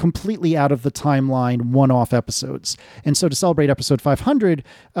of completely out of the timeline one-off episodes. And so to celebrate episode 500,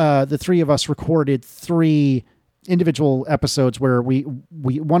 the three of us recorded 3 individual episodes where we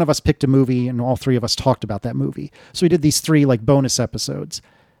one of us picked a movie and all 3 of us talked about that movie. So we did these 3 bonus episodes.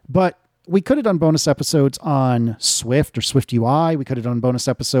 But we could have done bonus episodes on Swift or Swift UI. We could have done bonus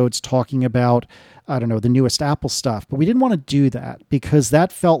episodes talking about, I don't know, the newest Apple stuff. But we didn't want to do that because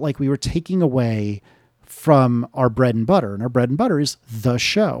that felt like we were taking away from our bread and butter. And our bread and butter is the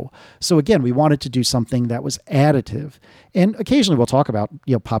show. So again, we wanted to do something that was additive. And occasionally we'll talk about,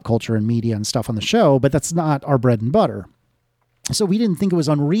 pop culture and media and stuff on the show, but that's not our bread and butter. So we didn't think it was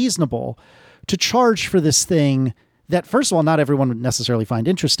unreasonable to charge for this thing that, first of all, not everyone would necessarily find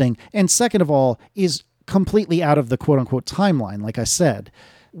interesting, and second of all, is completely out of the quote-unquote timeline. Like I said,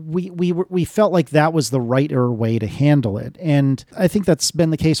 we felt like that was the righter way to handle it, and I think that's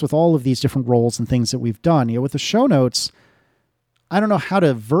been the case with all of these different roles and things that we've done. With the show notes, I don't know how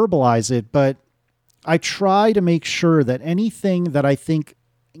to verbalize it, but I try to make sure that anything that I think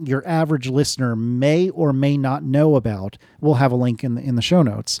your average listener may or may not know about will have a link in the show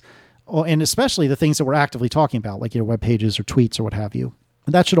notes. And especially the things that we're actively talking about, like web pages or tweets or what have you.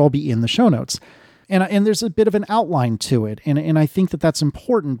 That should all be in the show notes. And there's a bit of an outline to it. And I think that that's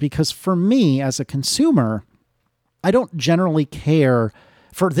important because for me as a consumer, I don't generally care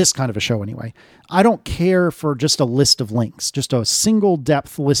for this kind of a show anyway. I don't care for just a list of links, just a single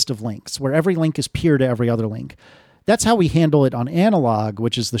depth list of links where every link is peer to every other link. That's how we handle it on Analog,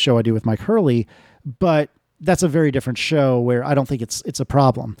 which is the show I do with Mike Hurley. But that's a very different show where I don't think it's a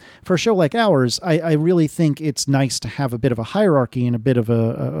problem. For a show like ours, I really think it's nice to have a bit of a hierarchy and a bit of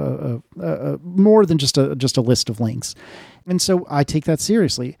a more than just a list of links. And so I take that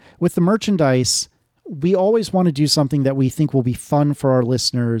seriously. With the merchandise, we always want to do something that we think will be fun for our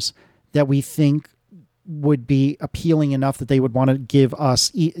listeners, that we think would be appealing enough that they would want to give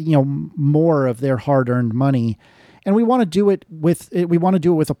us, more of their hard-earned money. And we want to do it with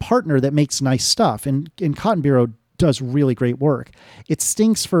a partner that makes nice stuff. And Cotton Bureau does really great work. It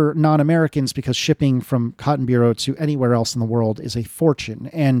stinks for non-Americans because shipping from Cotton Bureau to anywhere else in the world is a fortune.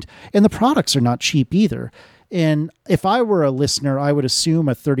 And the products are not cheap either. And if I were a listener, I would assume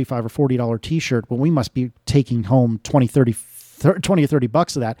a $35 or $40 t-shirt, well, we must be taking home 20 or 30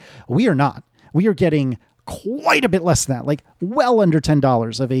 bucks of that. We are not. We are getting quite a bit less than that, like well under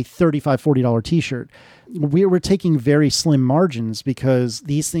 $10 of a $35, $40 t-shirt. We're taking very slim margins because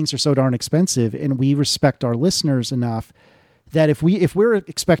these things are so darn expensive, and we respect our listeners enough that if we're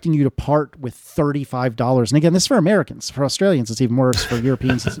expecting you to part with $35, and again, this is for Americans, for Australians, it's even worse. For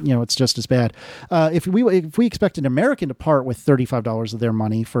Europeans, it's just as bad. If we expect an American to part with $35 of their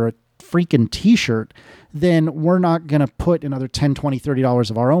money for a freaking t-shirt, then we're not going to put another $10, $20,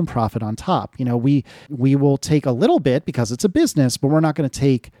 $30 of our own profit on top. We will take a little bit because it's a business, but we're not going to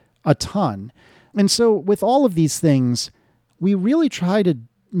take a ton. And so with all of these things, we really try to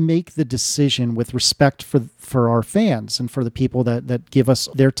make the decision with respect for our fans and for the people that give us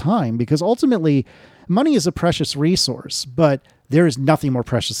their time, because ultimately money is a precious resource, but there is nothing more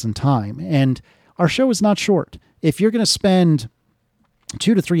precious than time. And our show is not short. If you're going to spend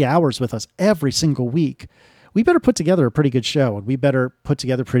 2 to 3 hours with us every single week, we better put together a pretty good show, and we better put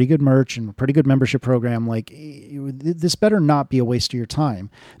together pretty good merch and a pretty good membership program. Like, this better not be a waste of your time,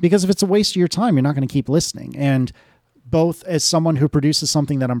 because if it's a waste of your time, you're not going to keep listening. And both as someone who produces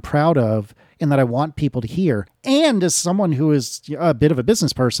something that I'm proud of and that I want people to hear, and as someone who is a bit of a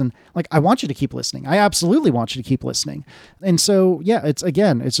business person, like, I want you to keep listening. I absolutely want you to keep listening. And so, yeah,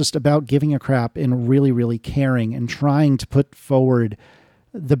 it's just about giving a crap and really, really caring and trying to put forward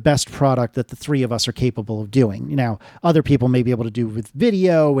the best product that the three of us are capable of doing. Now, other people may be able to do with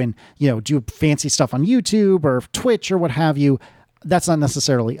video and, do fancy stuff on YouTube or Twitch or what have you. That's not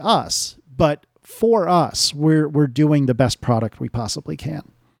necessarily us, but for us, we're doing the best product we possibly can.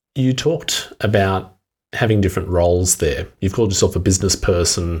 You talked about having different roles there. You've called yourself a business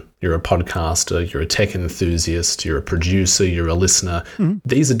person, you're a podcaster, you're a tech enthusiast, you're a producer, you're a listener. Mm-hmm.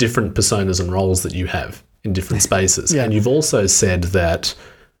 These are different personas and roles that you have in different spaces. Yeah. And you've also said that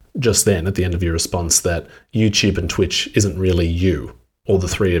just then at the end of your response that YouTube and Twitch isn't really you or the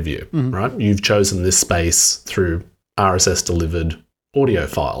three of you, mm-hmm. right? You've chosen this space through RSS delivered audio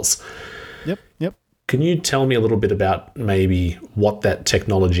files. Yep. Can you tell me a little bit about maybe what that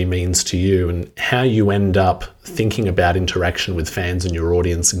technology means to you and how you end up thinking about interaction with fans and your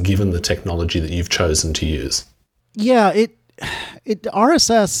audience given the technology that you've chosen to use? Yeah,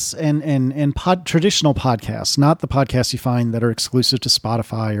 RSS and traditional podcasts, not the podcasts you find that are exclusive to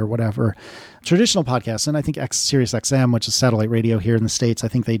Spotify or whatever. Traditional podcasts, and I think Sirius XM, which is satellite radio here in the States, I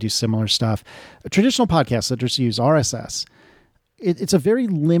think they do similar stuff. Traditional podcasts that just use RSS. It's a very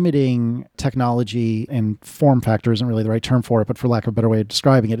limiting technology, and form factor isn't really the right term for it, but for lack of a better way of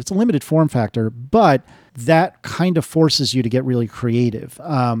describing it, it's a limited form factor, but that kind of forces you to get really creative.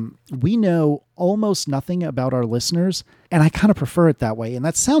 We know almost nothing about our listeners, and I kind of prefer it that way. And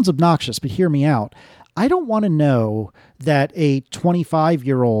that sounds obnoxious, but hear me out. I don't want to know that a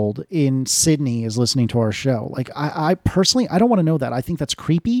 25-year-old in Sydney is listening to our show. Like, I personally, I don't want to know that. I think that's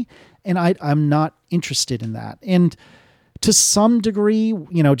creepy, and I'm not interested in that. And to some degree,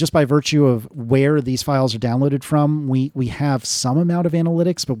 just by virtue of where these files are downloaded from, we have some amount of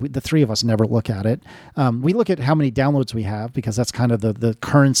analytics, but the three of us never look at it. We look at how many downloads we have because that's kind of the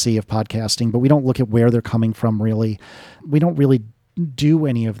currency of podcasting, but we don't look at where they're coming from, really. We don't really do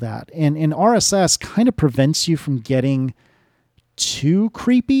any of that. And RSS kind of prevents you from getting too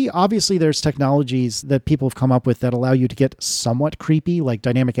creepy. Obviously, there's technologies that people have come up with that allow you to get somewhat creepy, like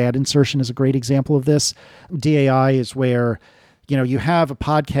dynamic ad insertion is a great example of this. DAI is where, you have a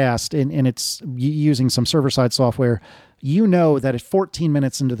podcast and it's using some server-side software. That at 14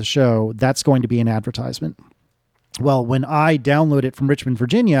 minutes into the show, that's going to be an advertisement. Well, when I download it from Richmond,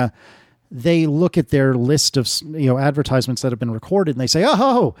 Virginia, they look at their list of advertisements that have been recorded and they say,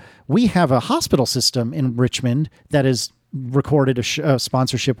 oh, we have a hospital system in Richmond that is recorded a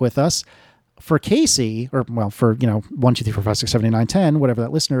sponsorship with us for Casey, or for 1, 2, 3, 4, 5, 6, 7, 8, 9, 10, whatever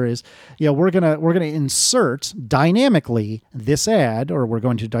that listener is. We're gonna insert dynamically this ad, or we're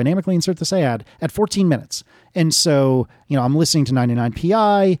going to dynamically insert this ad at 14 minutes. And so I'm listening to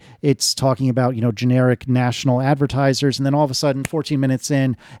 99PI. It's talking about generic national advertisers, and then all of a sudden, 14 minutes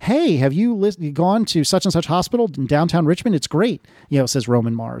in, hey, have you gone to such and such hospital in downtown Richmond? It's great. Says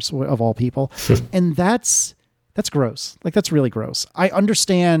Roman Mars of all people, and that's gross. Like, that's really gross. I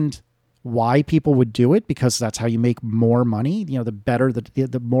understand why people would do it, because that's how you make more money. The better,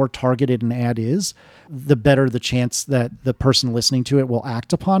 the more targeted an ad is, the better the chance that the person listening to it will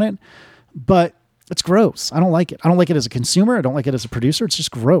act upon it. But it's gross. I don't like it. I don't like it as a consumer. I don't like it as a producer. It's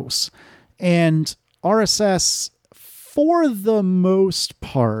just gross. And RSS, for the most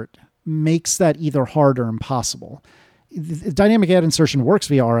part, makes that either hard or impossible. Dynamic ad insertion works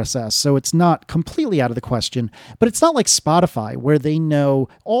via RSS, so it's not completely out of the question, but it's not like Spotify, where they know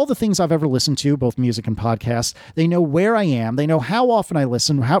all the things I've ever listened to, both music and podcasts. They know where I am. They know how often I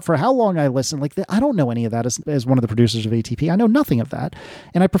listen, for how long I listen. Like, I don't know any of that as one of the producers of ATP. I know nothing of that,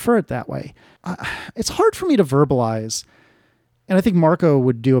 and I prefer it that way. It's hard for me to verbalize, and I think Marco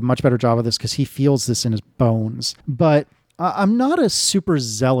would do a much better job of this because he feels this in his bones, but I'm not a super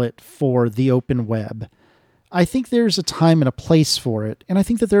zealot for the open web. I think there's a time and a place for it. And I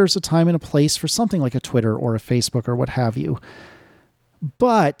think that there's a time and a place for something like a Twitter or a Facebook or what have you.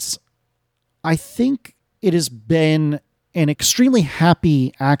 But I think it has been an extremely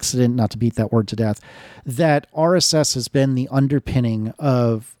happy accident, not to beat that word to death, that RSS has been the underpinning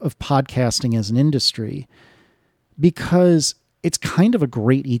of podcasting as an industry, because it's kind of a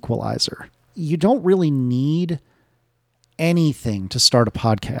great equalizer. You don't really need anything to start a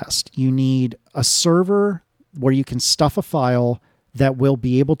podcast. You need a server where you can stuff a file that will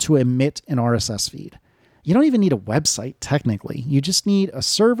be able to emit an RSS feed. You don't even need a website, technically. You just need a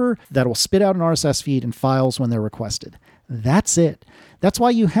server that will spit out an RSS feed and files when they're requested. That's it. That's why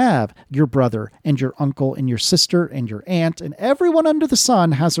you have your brother and your uncle and your sister and your aunt, and everyone under the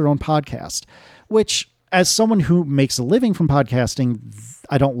sun has their own podcast, which, as someone who makes a living from podcasting,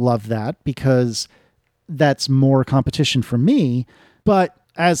 I don't love that, because that's more competition for me. But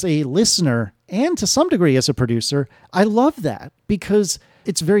as a listener, and to some degree as a producer, I love that, because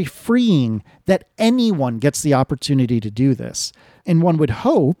it's very freeing that anyone gets the opportunity to do this. And one would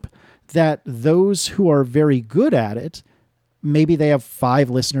hope that those who are very good at it, maybe they have 5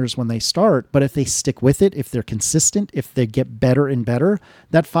 listeners when they start, but if they stick with it, if they're consistent, if they get better and better,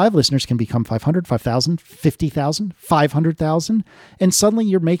 that 5 listeners can become 500, 5,000, 50,000, 500,000. And suddenly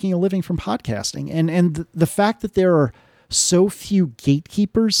you're making a living from podcasting. And the fact that there are so few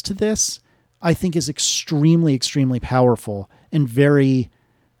gatekeepers to this, I think, is extremely, extremely powerful and very,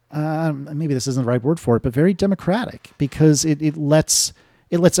 maybe this isn't the right word for it, but very democratic, because it lets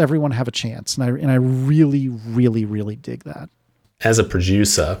everyone have a chance. And I really, really, really dig that. As a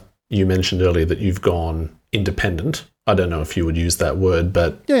producer, you mentioned earlier that you've gone independent. I don't know if you would use that word,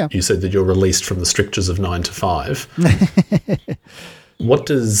 but yeah. You said that you're released from the strictures of 9 to 5. What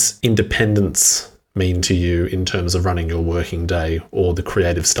does independence mean to you in terms of running your working day or the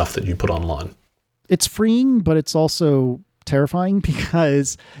creative stuff that you put online? It's freeing, but it's also terrifying,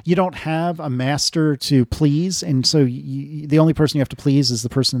 because you don't have a master to please. And so the only person you have to please is the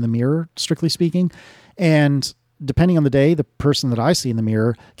person in the mirror, strictly speaking. And depending on the day, the person that I see in the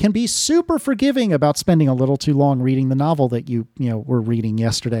mirror can be super forgiving about spending a little too long reading the novel that you were reading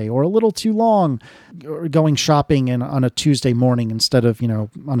yesterday, or a little too long going shopping on a Tuesday morning instead of,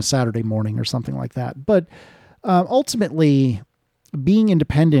 on a Saturday morning or something like that. But ultimately, being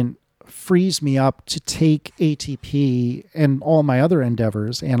independent frees me up to take ATP and all my other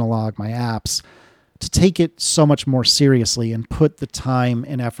endeavors, analog, my apps, to take it so much more seriously and put the time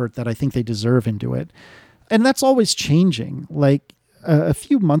and effort that I think they deserve into it. And that's always changing. Like a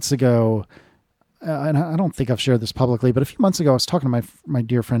few months ago, and I don't think I've shared this publicly, but a few months ago, I was talking to my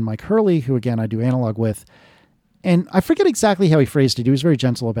dear friend Mike Hurley, who, again, I do analog with. And I forget exactly how he phrased it. He was very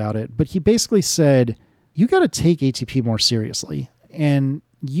gentle about it. But he basically said, you got to take ATP more seriously. And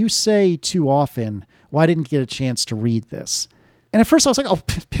you say too often, well, I didn't get a chance to read this. And at first I was like, oh,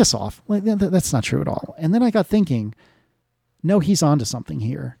 piss off. Like, that's not true at all. And then I got thinking, no, he's onto something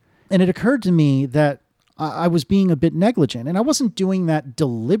here. And it occurred to me that I was being a bit negligent, and I wasn't doing that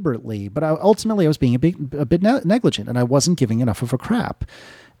deliberately, but ultimately I was being a bit negligent, and I wasn't giving enough of a crap.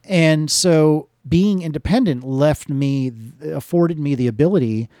 And so being independent afforded me the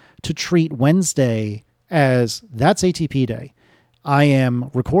ability to treat Wednesday as that's ATP day. I am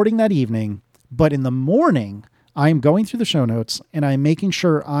recording that evening, but in the morning, I am going through the show notes and I'm making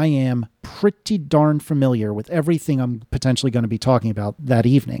sure I am pretty darn familiar with everything I'm potentially going to be talking about that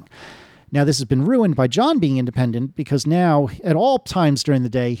evening. Now, this has been ruined by John being independent, because now at all times during the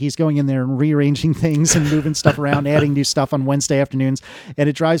day, he's going in there and rearranging things and moving stuff around, adding new stuff on Wednesday afternoons, and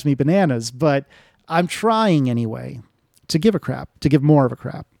it drives me bananas. But I'm trying anyway to give more of a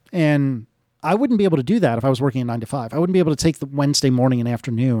crap. And I wouldn't be able to do that if I was working at 9 to 5. I wouldn't be able to take the Wednesday morning and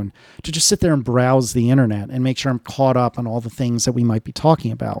afternoon to just sit there and browse the internet and make sure I'm caught up on all the things that we might be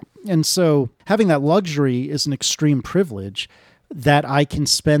talking about. And so having that luxury is an extreme privilege. that I can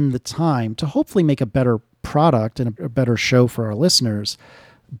spend the time to hopefully make a better product and a better show for our listeners.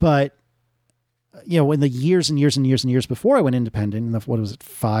 But, in the years and years and years and years before I went independent, in the,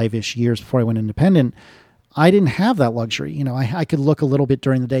 5-ish years before I went independent, I didn't have that luxury. I could look a little bit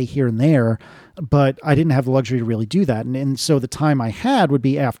during the day here and there, but I didn't have the luxury to really do that. And so the time I had would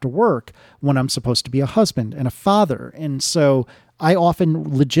be after work when I'm supposed to be a husband and a father. And so I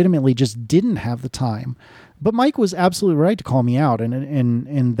often legitimately just didn't have the time. But Mike was absolutely right to call me out.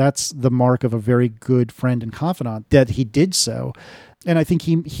 And that's the mark of a very good friend and confidant, that he did so. And I think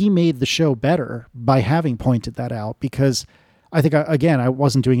he made the show better by having pointed that out, because I think, I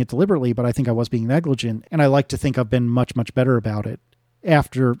wasn't doing it deliberately, but I think I was being negligent. And I like to think I've been much, much better about it.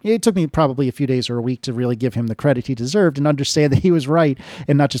 After it took me probably a few days or a week to really give him the credit he deserved and understand that he was right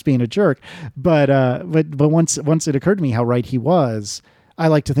and not just being a jerk. But once it occurred to me how right he was, I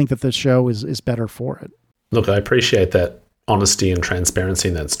like to think that the show is better for it. Look, I appreciate that honesty and transparency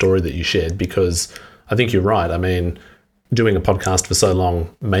in that story that you shared, because I think you're right. I mean, doing a podcast for so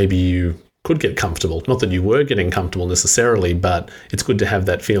long, maybe you could get comfortable. Not that you were getting comfortable necessarily, but it's good to have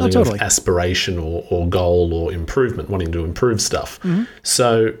that feeling of aspiration or goal or improvement, wanting to improve stuff. Mm-hmm.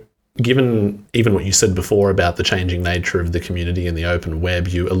 So given even what you said before about the changing nature of the community and the open web,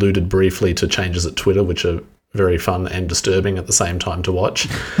 you alluded briefly to changes at Twitter, which are very fun and disturbing at the same time to watch.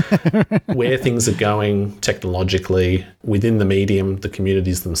 Where things are going technologically within the medium, the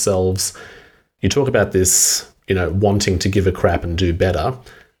communities themselves. You talk about this, wanting to give a crap and do better.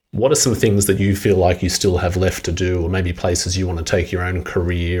 What are some things that you feel like you still have left to do, or maybe places you want to take your own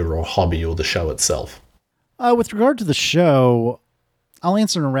career or hobby or the show itself? With regard to the show, I'll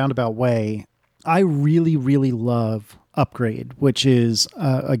answer in a roundabout way. I really, really love Upgrade, which is,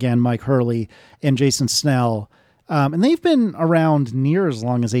 again, Mike Hurley and Jason Snell. And they've been around near as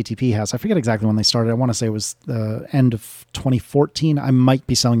long as ATP has. I forget exactly when they started. I want to say it was the end of 2014. I might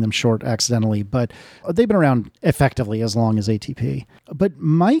be selling them short accidentally, but they've been around effectively as long as ATP. But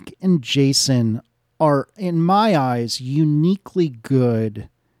Mike and Jason are, in my eyes, uniquely good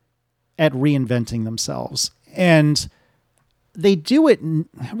at reinventing themselves. And they do it,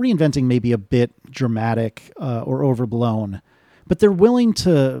 reinventing may be a bit dramatic or overblown, but they're willing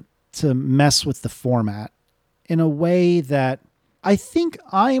to mess with the format in a way that I think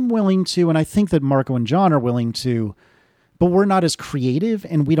I am willing to, and I think that Marco and John are willing to, but we're not as creative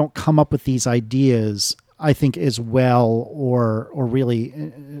and we don't come up with these ideas, I think, as well or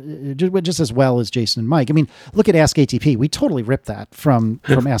really just as well as Jason and Mike. I mean, look at Ask ATP. We totally ripped that from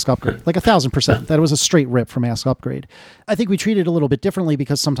Ask Upgrade, like 1,000%. That was a straight rip from Ask Upgrade. I think we treat it a little bit differently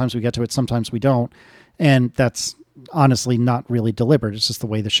because sometimes we get to it, sometimes we don't. And that's honestly not really deliberate. It's just the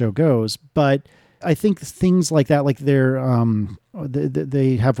way the show goes. But I think things like that, like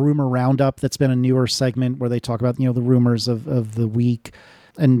they have Rumor Roundup. That's been a newer segment where they talk about, the rumors of the week.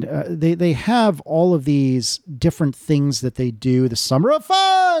 And they have all of these different things that they do. The Summer of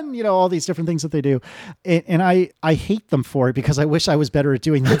Fun, all these different things that they do. And I hate them for it because I wish I was better at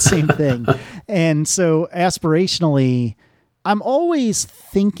doing that same thing. And so aspirationally, I'm always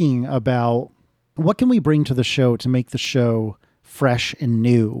thinking about what can we bring to the show to make the show fresh and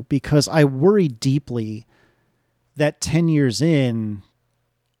new, because I worry deeply that 10 years in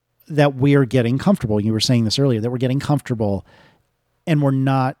that we're getting comfortable. You were saying this earlier, that we're getting comfortable and we're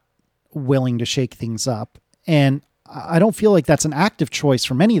not willing to shake things up. And I don't feel like that's an active choice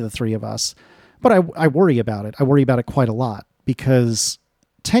from any of the three of us, but I worry about it. I worry about it quite a lot because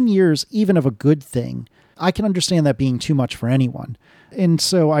 10 years, even of a good thing, I can understand that being too much for anyone. And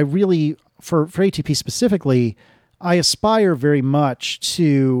so I really, for ATP specifically, I aspire very much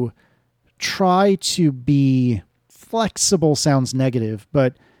to try to be flexible, sounds negative,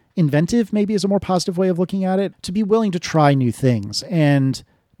 but inventive maybe is a more positive way of looking at it, to be willing to try new things and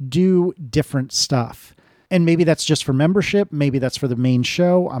do different stuff. And maybe that's just for membership. Maybe that's for the main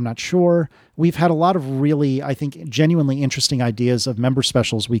show. I'm not sure. We've had a lot of really, I think, genuinely interesting ideas of member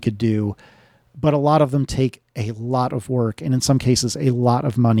specials we could do, but a lot of them take a lot of work and in some cases a lot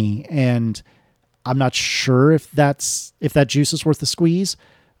of money. And I'm not sure if that juice is worth the squeeze,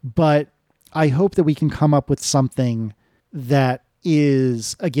 but I hope that we can come up with something that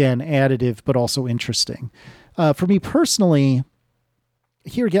is, again, additive, but also interesting. For me personally,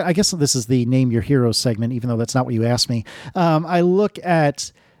 here again, I guess this is the Name Your Hero segment, even though that's not what you asked me. I look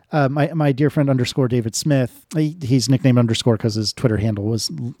at my dear friend _ David Smith. He's nicknamed _ because his Twitter handle was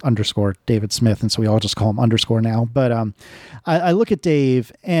 _ David Smith, and so we all just call him _ now. But I look at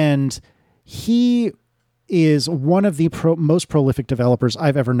Dave, and he is one of the most prolific developers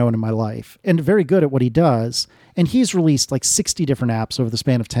I've ever known in my life, and very good at what he does. And he's released like 60 different apps over the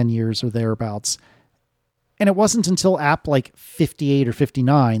span of 10 years or thereabouts. And it wasn't until app like 58 or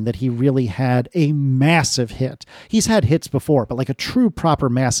 59 that he really had a massive hit. He's had hits before, but like a true proper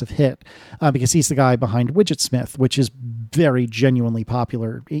massive hit, because he's the guy behind Widgetsmith, which is very genuinely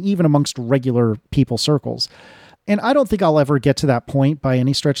popular, even amongst regular people circles. And I don't think I'll ever get to that point by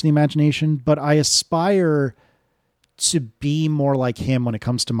any stretch of the imagination, but I aspire to be more like him when it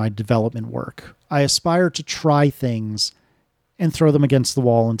comes to my development work. I aspire to try things and throw them against the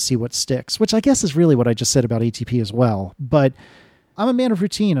wall and see what sticks, which I guess is really what I just said about ATP as well. But I'm a man of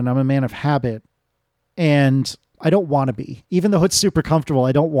routine and I'm a man of habit, and I don't want to be. Even though it's super comfortable,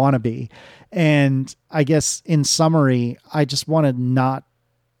 I don't want to be. And I guess in summary, I just want to not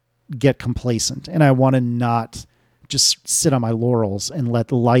get complacent, and I want to not just sit on my laurels and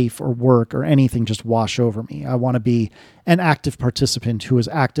let life or work or anything just wash over me. I want to be an active participant who is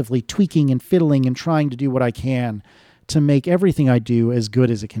actively tweaking and fiddling and trying to do what I can to make everything I do as good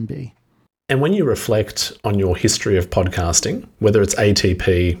as it can be. And when you reflect on your history of podcasting, whether it's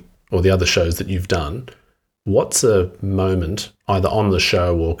ATP or the other shows that you've done, what's a moment, either on the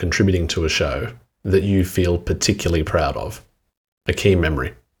show or contributing to a show, that you feel particularly proud of? A key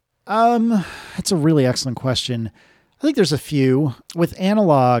memory? It's a really excellent question. I think there's a few. With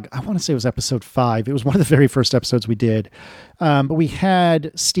Analog, I want to say it was episode 5. It was one of the very first episodes we did. But we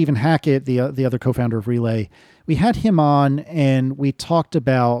had Stephen Hackett, the other co-founder of Relay. We had him on, and we talked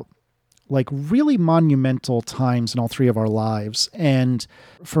about like really monumental times in all three of our lives. And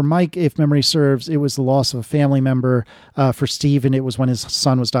for Mike, if memory serves, it was the loss of a family member. For Stephen, it was when his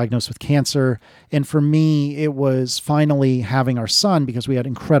son was diagnosed with cancer. And for me, it was finally having our son, because we had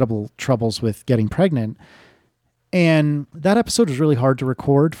incredible troubles with getting pregnant. And that episode was really hard to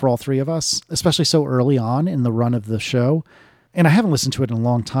record for all three of us, especially so early on in the run of the show. And I haven't listened to it in a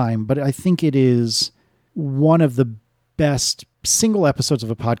long time, but I think it is one of the best single episodes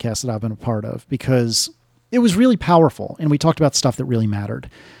of a podcast that I've been a part of, because it was really powerful. And we talked about stuff that really mattered.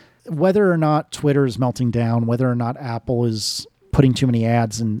 Whether or not Twitter is melting down, whether or not Apple is putting too many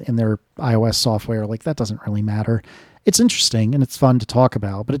ads in their iOS software, like that doesn't really matter. It's interesting and it's fun to talk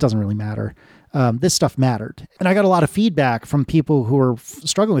about, but it doesn't really matter. This stuff mattered. And I got a lot of feedback from people who are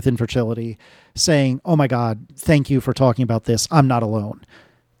struggling with infertility saying, oh my God, thank you for talking about this. I'm not alone.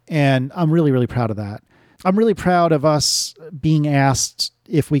 And I'm really, really proud of that. I'm really proud of us being asked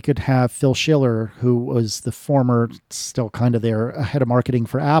if we could have Phil Schiller, who was the former, still kind of there, head of marketing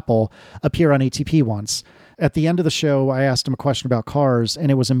for Apple, appear on ATP once. At the end of the show, I asked him a question about cars,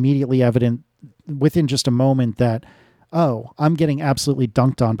 and it was immediately evident within just a moment that, oh, I'm getting absolutely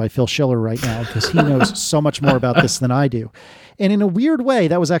dunked on by Phil Schiller right now, because he knows so much more about this than I do. And in a weird way,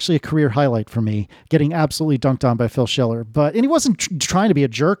 that was actually a career highlight for me, getting absolutely dunked on by Phil Schiller. And he wasn't trying to be a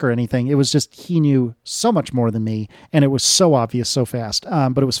jerk or anything. It was just he knew so much more than me, and it was so obvious so fast.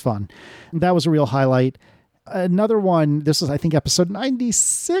 But it was fun. That was a real highlight. Another one, this is, I think, episode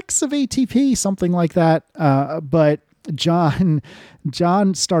 96 of ATP, something like that. But John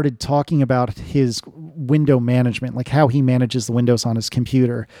started talking about his window management, like how he manages the windows on his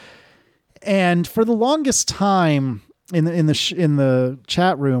computer. And for the longest time in the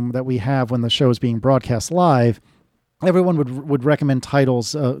chat room that we have when the show is being broadcast live, everyone would recommend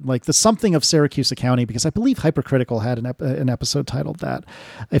titles like The Something of Syracuse County, because I believe Hypercritical had an episode titled that,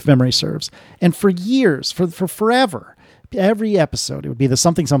 if memory serves. And for years, for forever, every episode, it would be The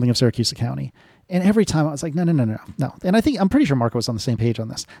Something of Syracuse County. And every time I was like, no. And I'm pretty sure Marco was on the same page on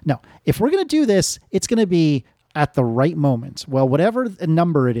this. No, if we're going to do this, it's going to be at the right moment. Well, whatever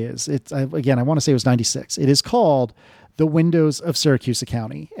number it is, I want to say it was 96. It is called The Windows of Syracuse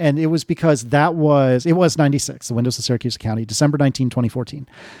County. And it was because it was 96, The Windows of Syracuse County, December 19, 2014.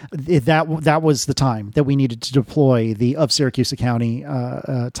 That was the time that we needed to deploy the Of Syracuse County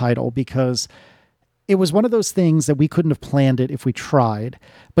title, because it was one of those things that we couldn't have planned it if we tried,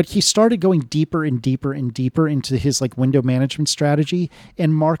 but he started going deeper and deeper and deeper into his like window management strategy.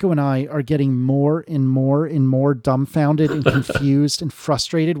 And Marco and I are getting more and more and more dumbfounded and confused and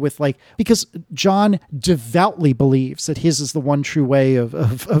frustrated with because John devoutly believes that his is the one true way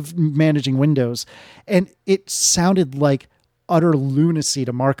of managing windows. And it sounded like utter lunacy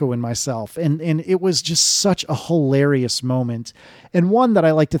to Marco and myself. And it was just such a hilarious moment. And one that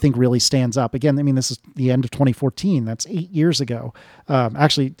I like to think really stands up. Again, I mean, this is the end of 2014. That's 8 years ago.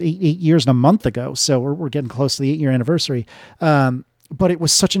 Actually, 8 years and a month ago. So we're getting close to the 8-year anniversary. But it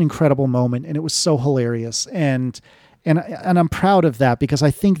was such an incredible moment, and it was so hilarious. And I'm proud of that, because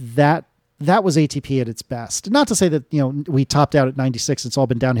I think that was ATP at its best. Not to say that, we topped out at 96. It's all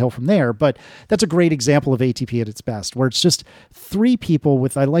been downhill from there, but that's a great example of ATP at its best, where it's just three people who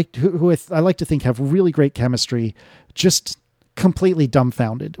I like to think have really great chemistry, just completely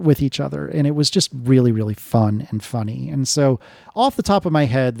dumbfounded with each other. And it was just really, really fun and funny. And so off the top of my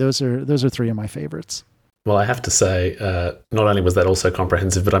head, those are three of my favorites. Well, I have to say, not only was that also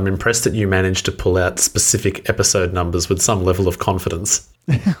comprehensive, but I'm impressed that you managed to pull out specific episode numbers with some level of confidence.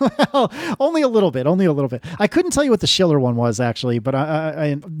 Well, only a little bit. I couldn't tell you what the Schiller one was, actually, but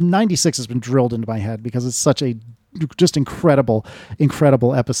I 96 has been drilled into my head because it's such a just incredible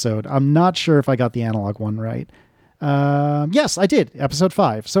episode. I'm not sure if I got the analog one right. Yes, I did. Episode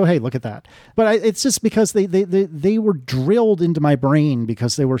 5. So, hey, look at that. But it's just because they were drilled into my brain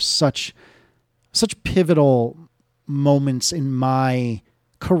because they were such pivotal moments in my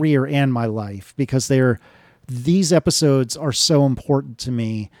career and my life, because these episodes are so important to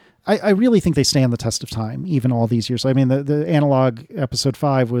me. I really think they stand the test of time, even all these years. I mean, the analog episode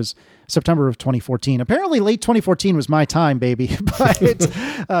 5 was September of 2014. Apparently late 2014 was my time, baby.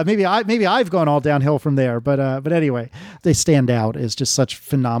 But maybe I've gone all downhill from there. But anyway, they stand out as just such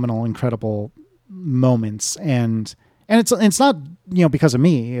phenomenal, incredible moments. And it's not, because of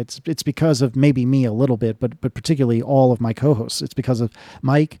me. It's because of maybe me a little bit, but particularly all of my co-hosts. It's because of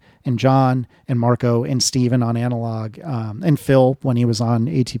Mike and John and Marco and Steven on Analog, and Phil when he was on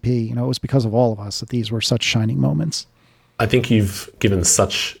ATP. It was because of all of us that these were such shining moments. I think you've given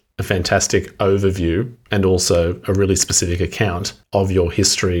such a fantastic overview and also a really specific account of your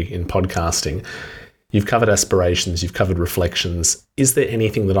history in podcasting. You've covered aspirations, you've covered reflections. Is there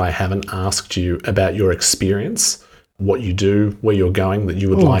anything that I haven't asked you about your experience, what you do, where you're going, that you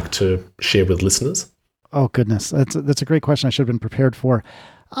would like to share with listeners? Oh, goodness. That's a great question I should have been prepared for.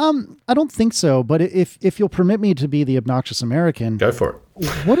 I don't think so, but if you'll permit me to be the obnoxious American, go for it.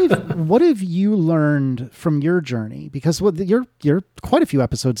 What have you learned from your journey? Because you're quite a few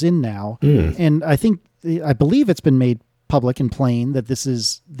episodes in now, and I believe it's been made public and plain that this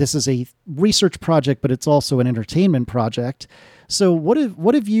is a research project, but it's also an entertainment project. So what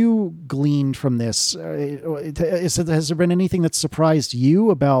have you gleaned from this? Has there been anything that surprised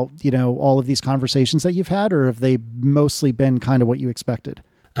you about, all of these conversations that you've had, or have they mostly been kind of what you expected?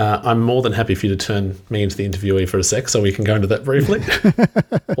 I'm more than happy for you to turn me into the interviewee for a sec so we can go into that briefly.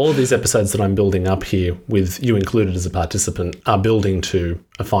 All of these episodes that I'm building up here, with you included as a participant, are building to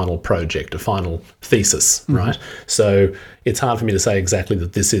a final project, a final thesis, right? So it's hard for me to say exactly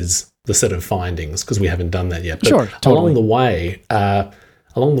that this is the set of findings because we haven't done that yet. But sure, totally. Along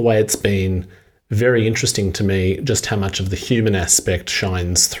the way, it's been very interesting to me just how much of the human aspect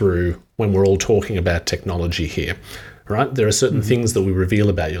shines through when we're all talking about technology here. Right? There are certain things that we reveal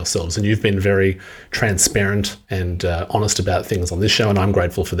about yourselves, and you've been very transparent and honest about things on this show, and I'm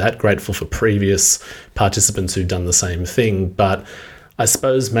grateful for that, grateful for previous participants who've done the same thing. But I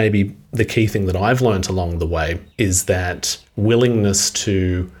suppose maybe the key thing that I've learned along the way is that willingness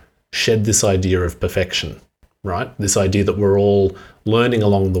to shed this idea of perfection, right? This idea that we're all learning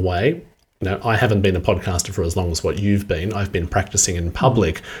along the way. I haven't been a podcaster for as long as what you've been. I've been practicing in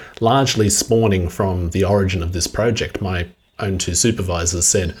public, largely spawning from the origin of this project. My own 2 supervisors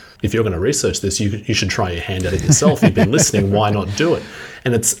said, if you're going to research this, you should try your hand at it yourself. You've been listening, why not do it?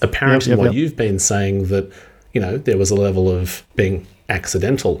 And it's apparent in what you've been saying that, there was a level of being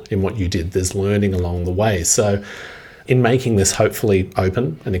accidental in what you did. There's learning along the way. So in making this hopefully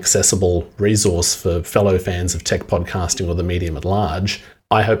open and accessible resource for fellow fans of tech podcasting or the medium at large,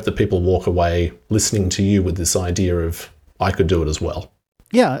 I hope that people walk away listening to you with this idea of, I could do it as well.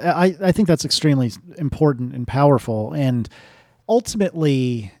 Yeah, I think that's extremely important and powerful. And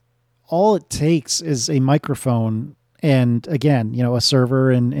ultimately, all it takes is a microphone and, again, a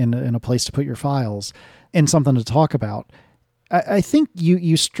server and a place to put your files and something to talk about. I think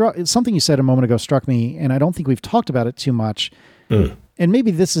you struck something you said a moment ago struck me, and I don't think we've talked about it too much. And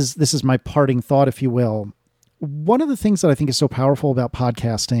maybe this is my parting thought, if you will. One of the things that I think is so powerful about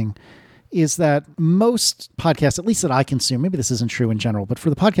podcasting is that most podcasts, at least that I consume, maybe this isn't true in general, but for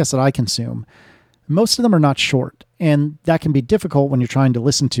the podcasts that I consume, most of them are not short. And that can be difficult when you're trying to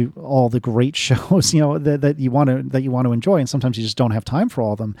listen to all the great shows, that you want to enjoy. And sometimes you just don't have time for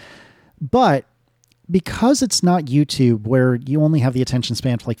all of them. But because it's not YouTube, where you only have the attention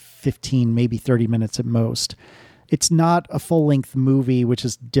span for like 15, maybe 30 minutes at most, it's not a full-length movie, which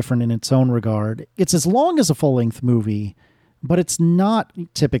is different in its own regard. It's as long as a full-length movie, but it's not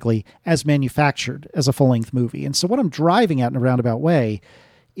typically as manufactured as a full-length movie. And so what I'm driving at in a roundabout way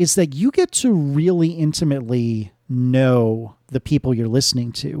is that you get to really intimately know the people you're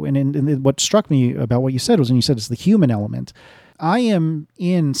listening to. And what struck me about what you said was when you said it's the human element. I am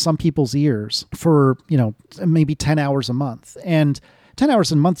in some people's ears for, maybe 10 hours a month. And 10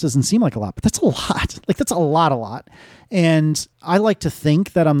 hours a month doesn't seem like a lot, but that's a lot. Like that's a lot. And I like to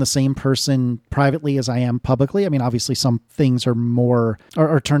think that I'm the same person privately as I am publicly. I mean, obviously some things are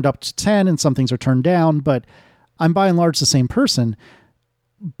turned up to 10 and some things are turned down, but I'm by and large the same person.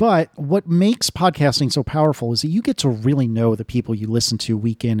 But what makes podcasting so powerful is that you get to really know the people you listen to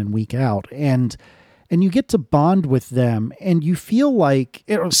week in and week out. And you get to bond with them, and you feel like,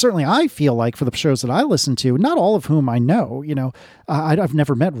 certainly I feel like for the shows that I listen to, not all of whom I know, I've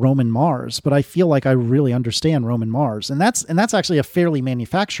never met Roman Mars, but I feel like I really understand Roman Mars. And that's actually a fairly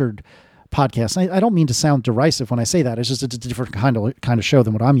manufactured podcast. I don't mean to sound derisive when I say that. It's just a different kind of show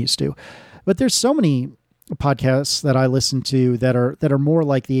than what I'm used to. But there's so many podcasts that I listen to that are more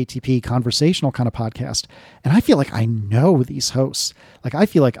like the ATP conversational kind of podcast. And I feel like I know these hosts. Like I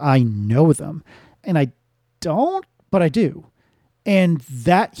feel like I know them. And I don't, but I do. And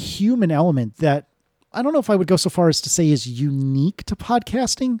that human element that I don't know if I would go so far as to say is unique to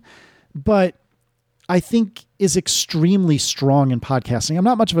podcasting, but I think is extremely strong in podcasting. I'm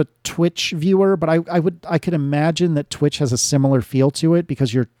not much of a Twitch viewer, but I could imagine that Twitch has a similar feel to it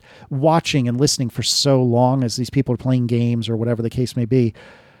because you're watching and listening for so long as these people are playing games or whatever the case may be.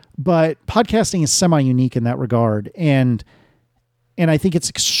 But podcasting is semi-unique in that regard. And I think it's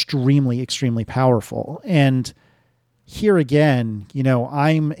extremely, extremely powerful. And here again,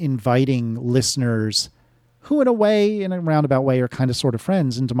 I'm inviting listeners who in a roundabout way are kind of sort of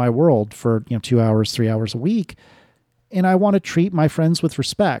friends into my world for, 2 hours, 3 hours a week. And I want to treat my friends with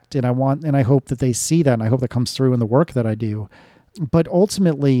respect. And I hope that they see that. And I hope that comes through in the work that I do. But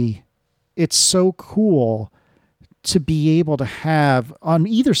ultimately, it's so cool to be able to have on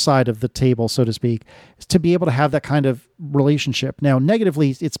either side of the table, so to speak, to be able to have that kind of relationship. Now,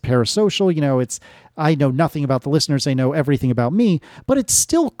 negatively, it's parasocial. I know nothing about the listeners. They know everything about me, but it's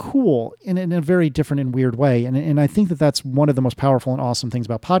still cool in a very different and weird way. And I think that that's one of the most powerful and awesome things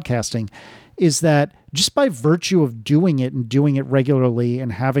about podcasting is that just by virtue of doing it and doing it regularly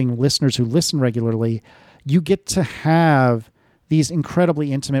and having listeners who listen regularly, you get to have these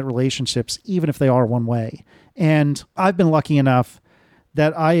incredibly intimate relationships, even if they are one way. And I've been lucky enough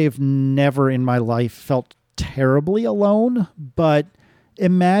that I have never in my life felt terribly alone, but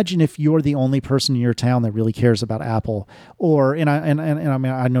imagine if you're the only person in your town that really cares about Apple, and I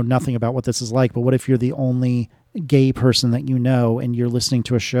mean, I know nothing about what this is like, but what if you're the only gay person that you know, and you're listening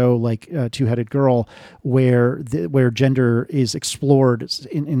to a show like Two-Headed Girl, where gender is explored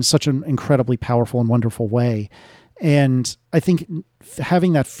in such an incredibly powerful and wonderful way. And I think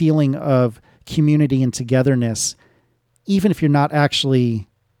having that feeling of community and togetherness, even if you're not actually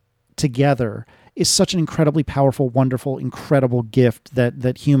together, is such an incredibly powerful, wonderful, incredible gift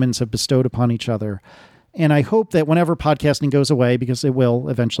that humans have bestowed upon each other. And I hope that whenever podcasting goes away, because it will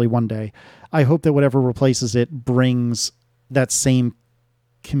eventually one day, I hope that whatever replaces it brings that same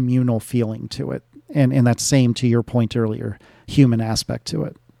communal feeling to it. And that same, to your point earlier, human aspect to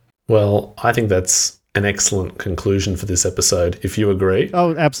it. Well, I think that's an excellent conclusion for this episode, if you agree.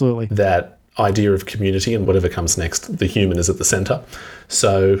 Oh, absolutely. That idea of community and whatever comes next, the human is at the center.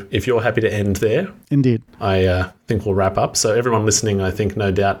 So if you're happy to end there, indeed, I think we'll wrap up. So everyone listening, I think no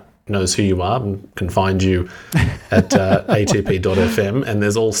doubt knows who you are and can find you at atp.fm. And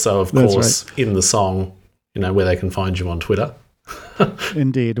there's also, of course, right, in the song, where they can find you on Twitter.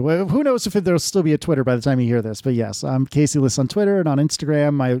 Indeed. Well, who knows if there'll still be a Twitter by the time you hear this, but yes, I'm Casey Liss on Twitter and on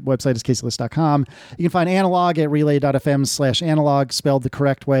Instagram. My website is caseyliss.com. You can find Analog at relay.fm/analog, spelled the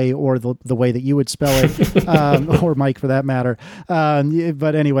correct way or the way that you would spell it, or Mike for that matter.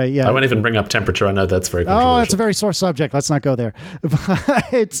 But anyway, yeah. I won't even bring up temperature. I know that's very controversial. Oh, that's a very sore subject. Let's not go there.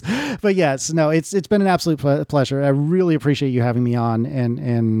 But yes, no, it's been an absolute pleasure. I really appreciate you having me on,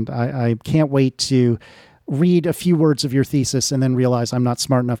 and I can't wait to read a few words of your thesis and then realize I'm not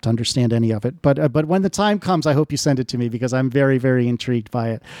smart enough to understand any of it. But when the time comes, I hope you send it to me, because I'm very, very intrigued by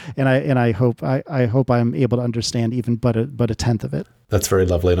it. And I hope I'm able to understand even but a tenth of it. That's very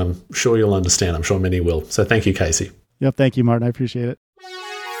lovely. And I'm sure you'll understand. I'm sure many will. So thank you, Casey. Yep. Thank you, Martin. I appreciate it.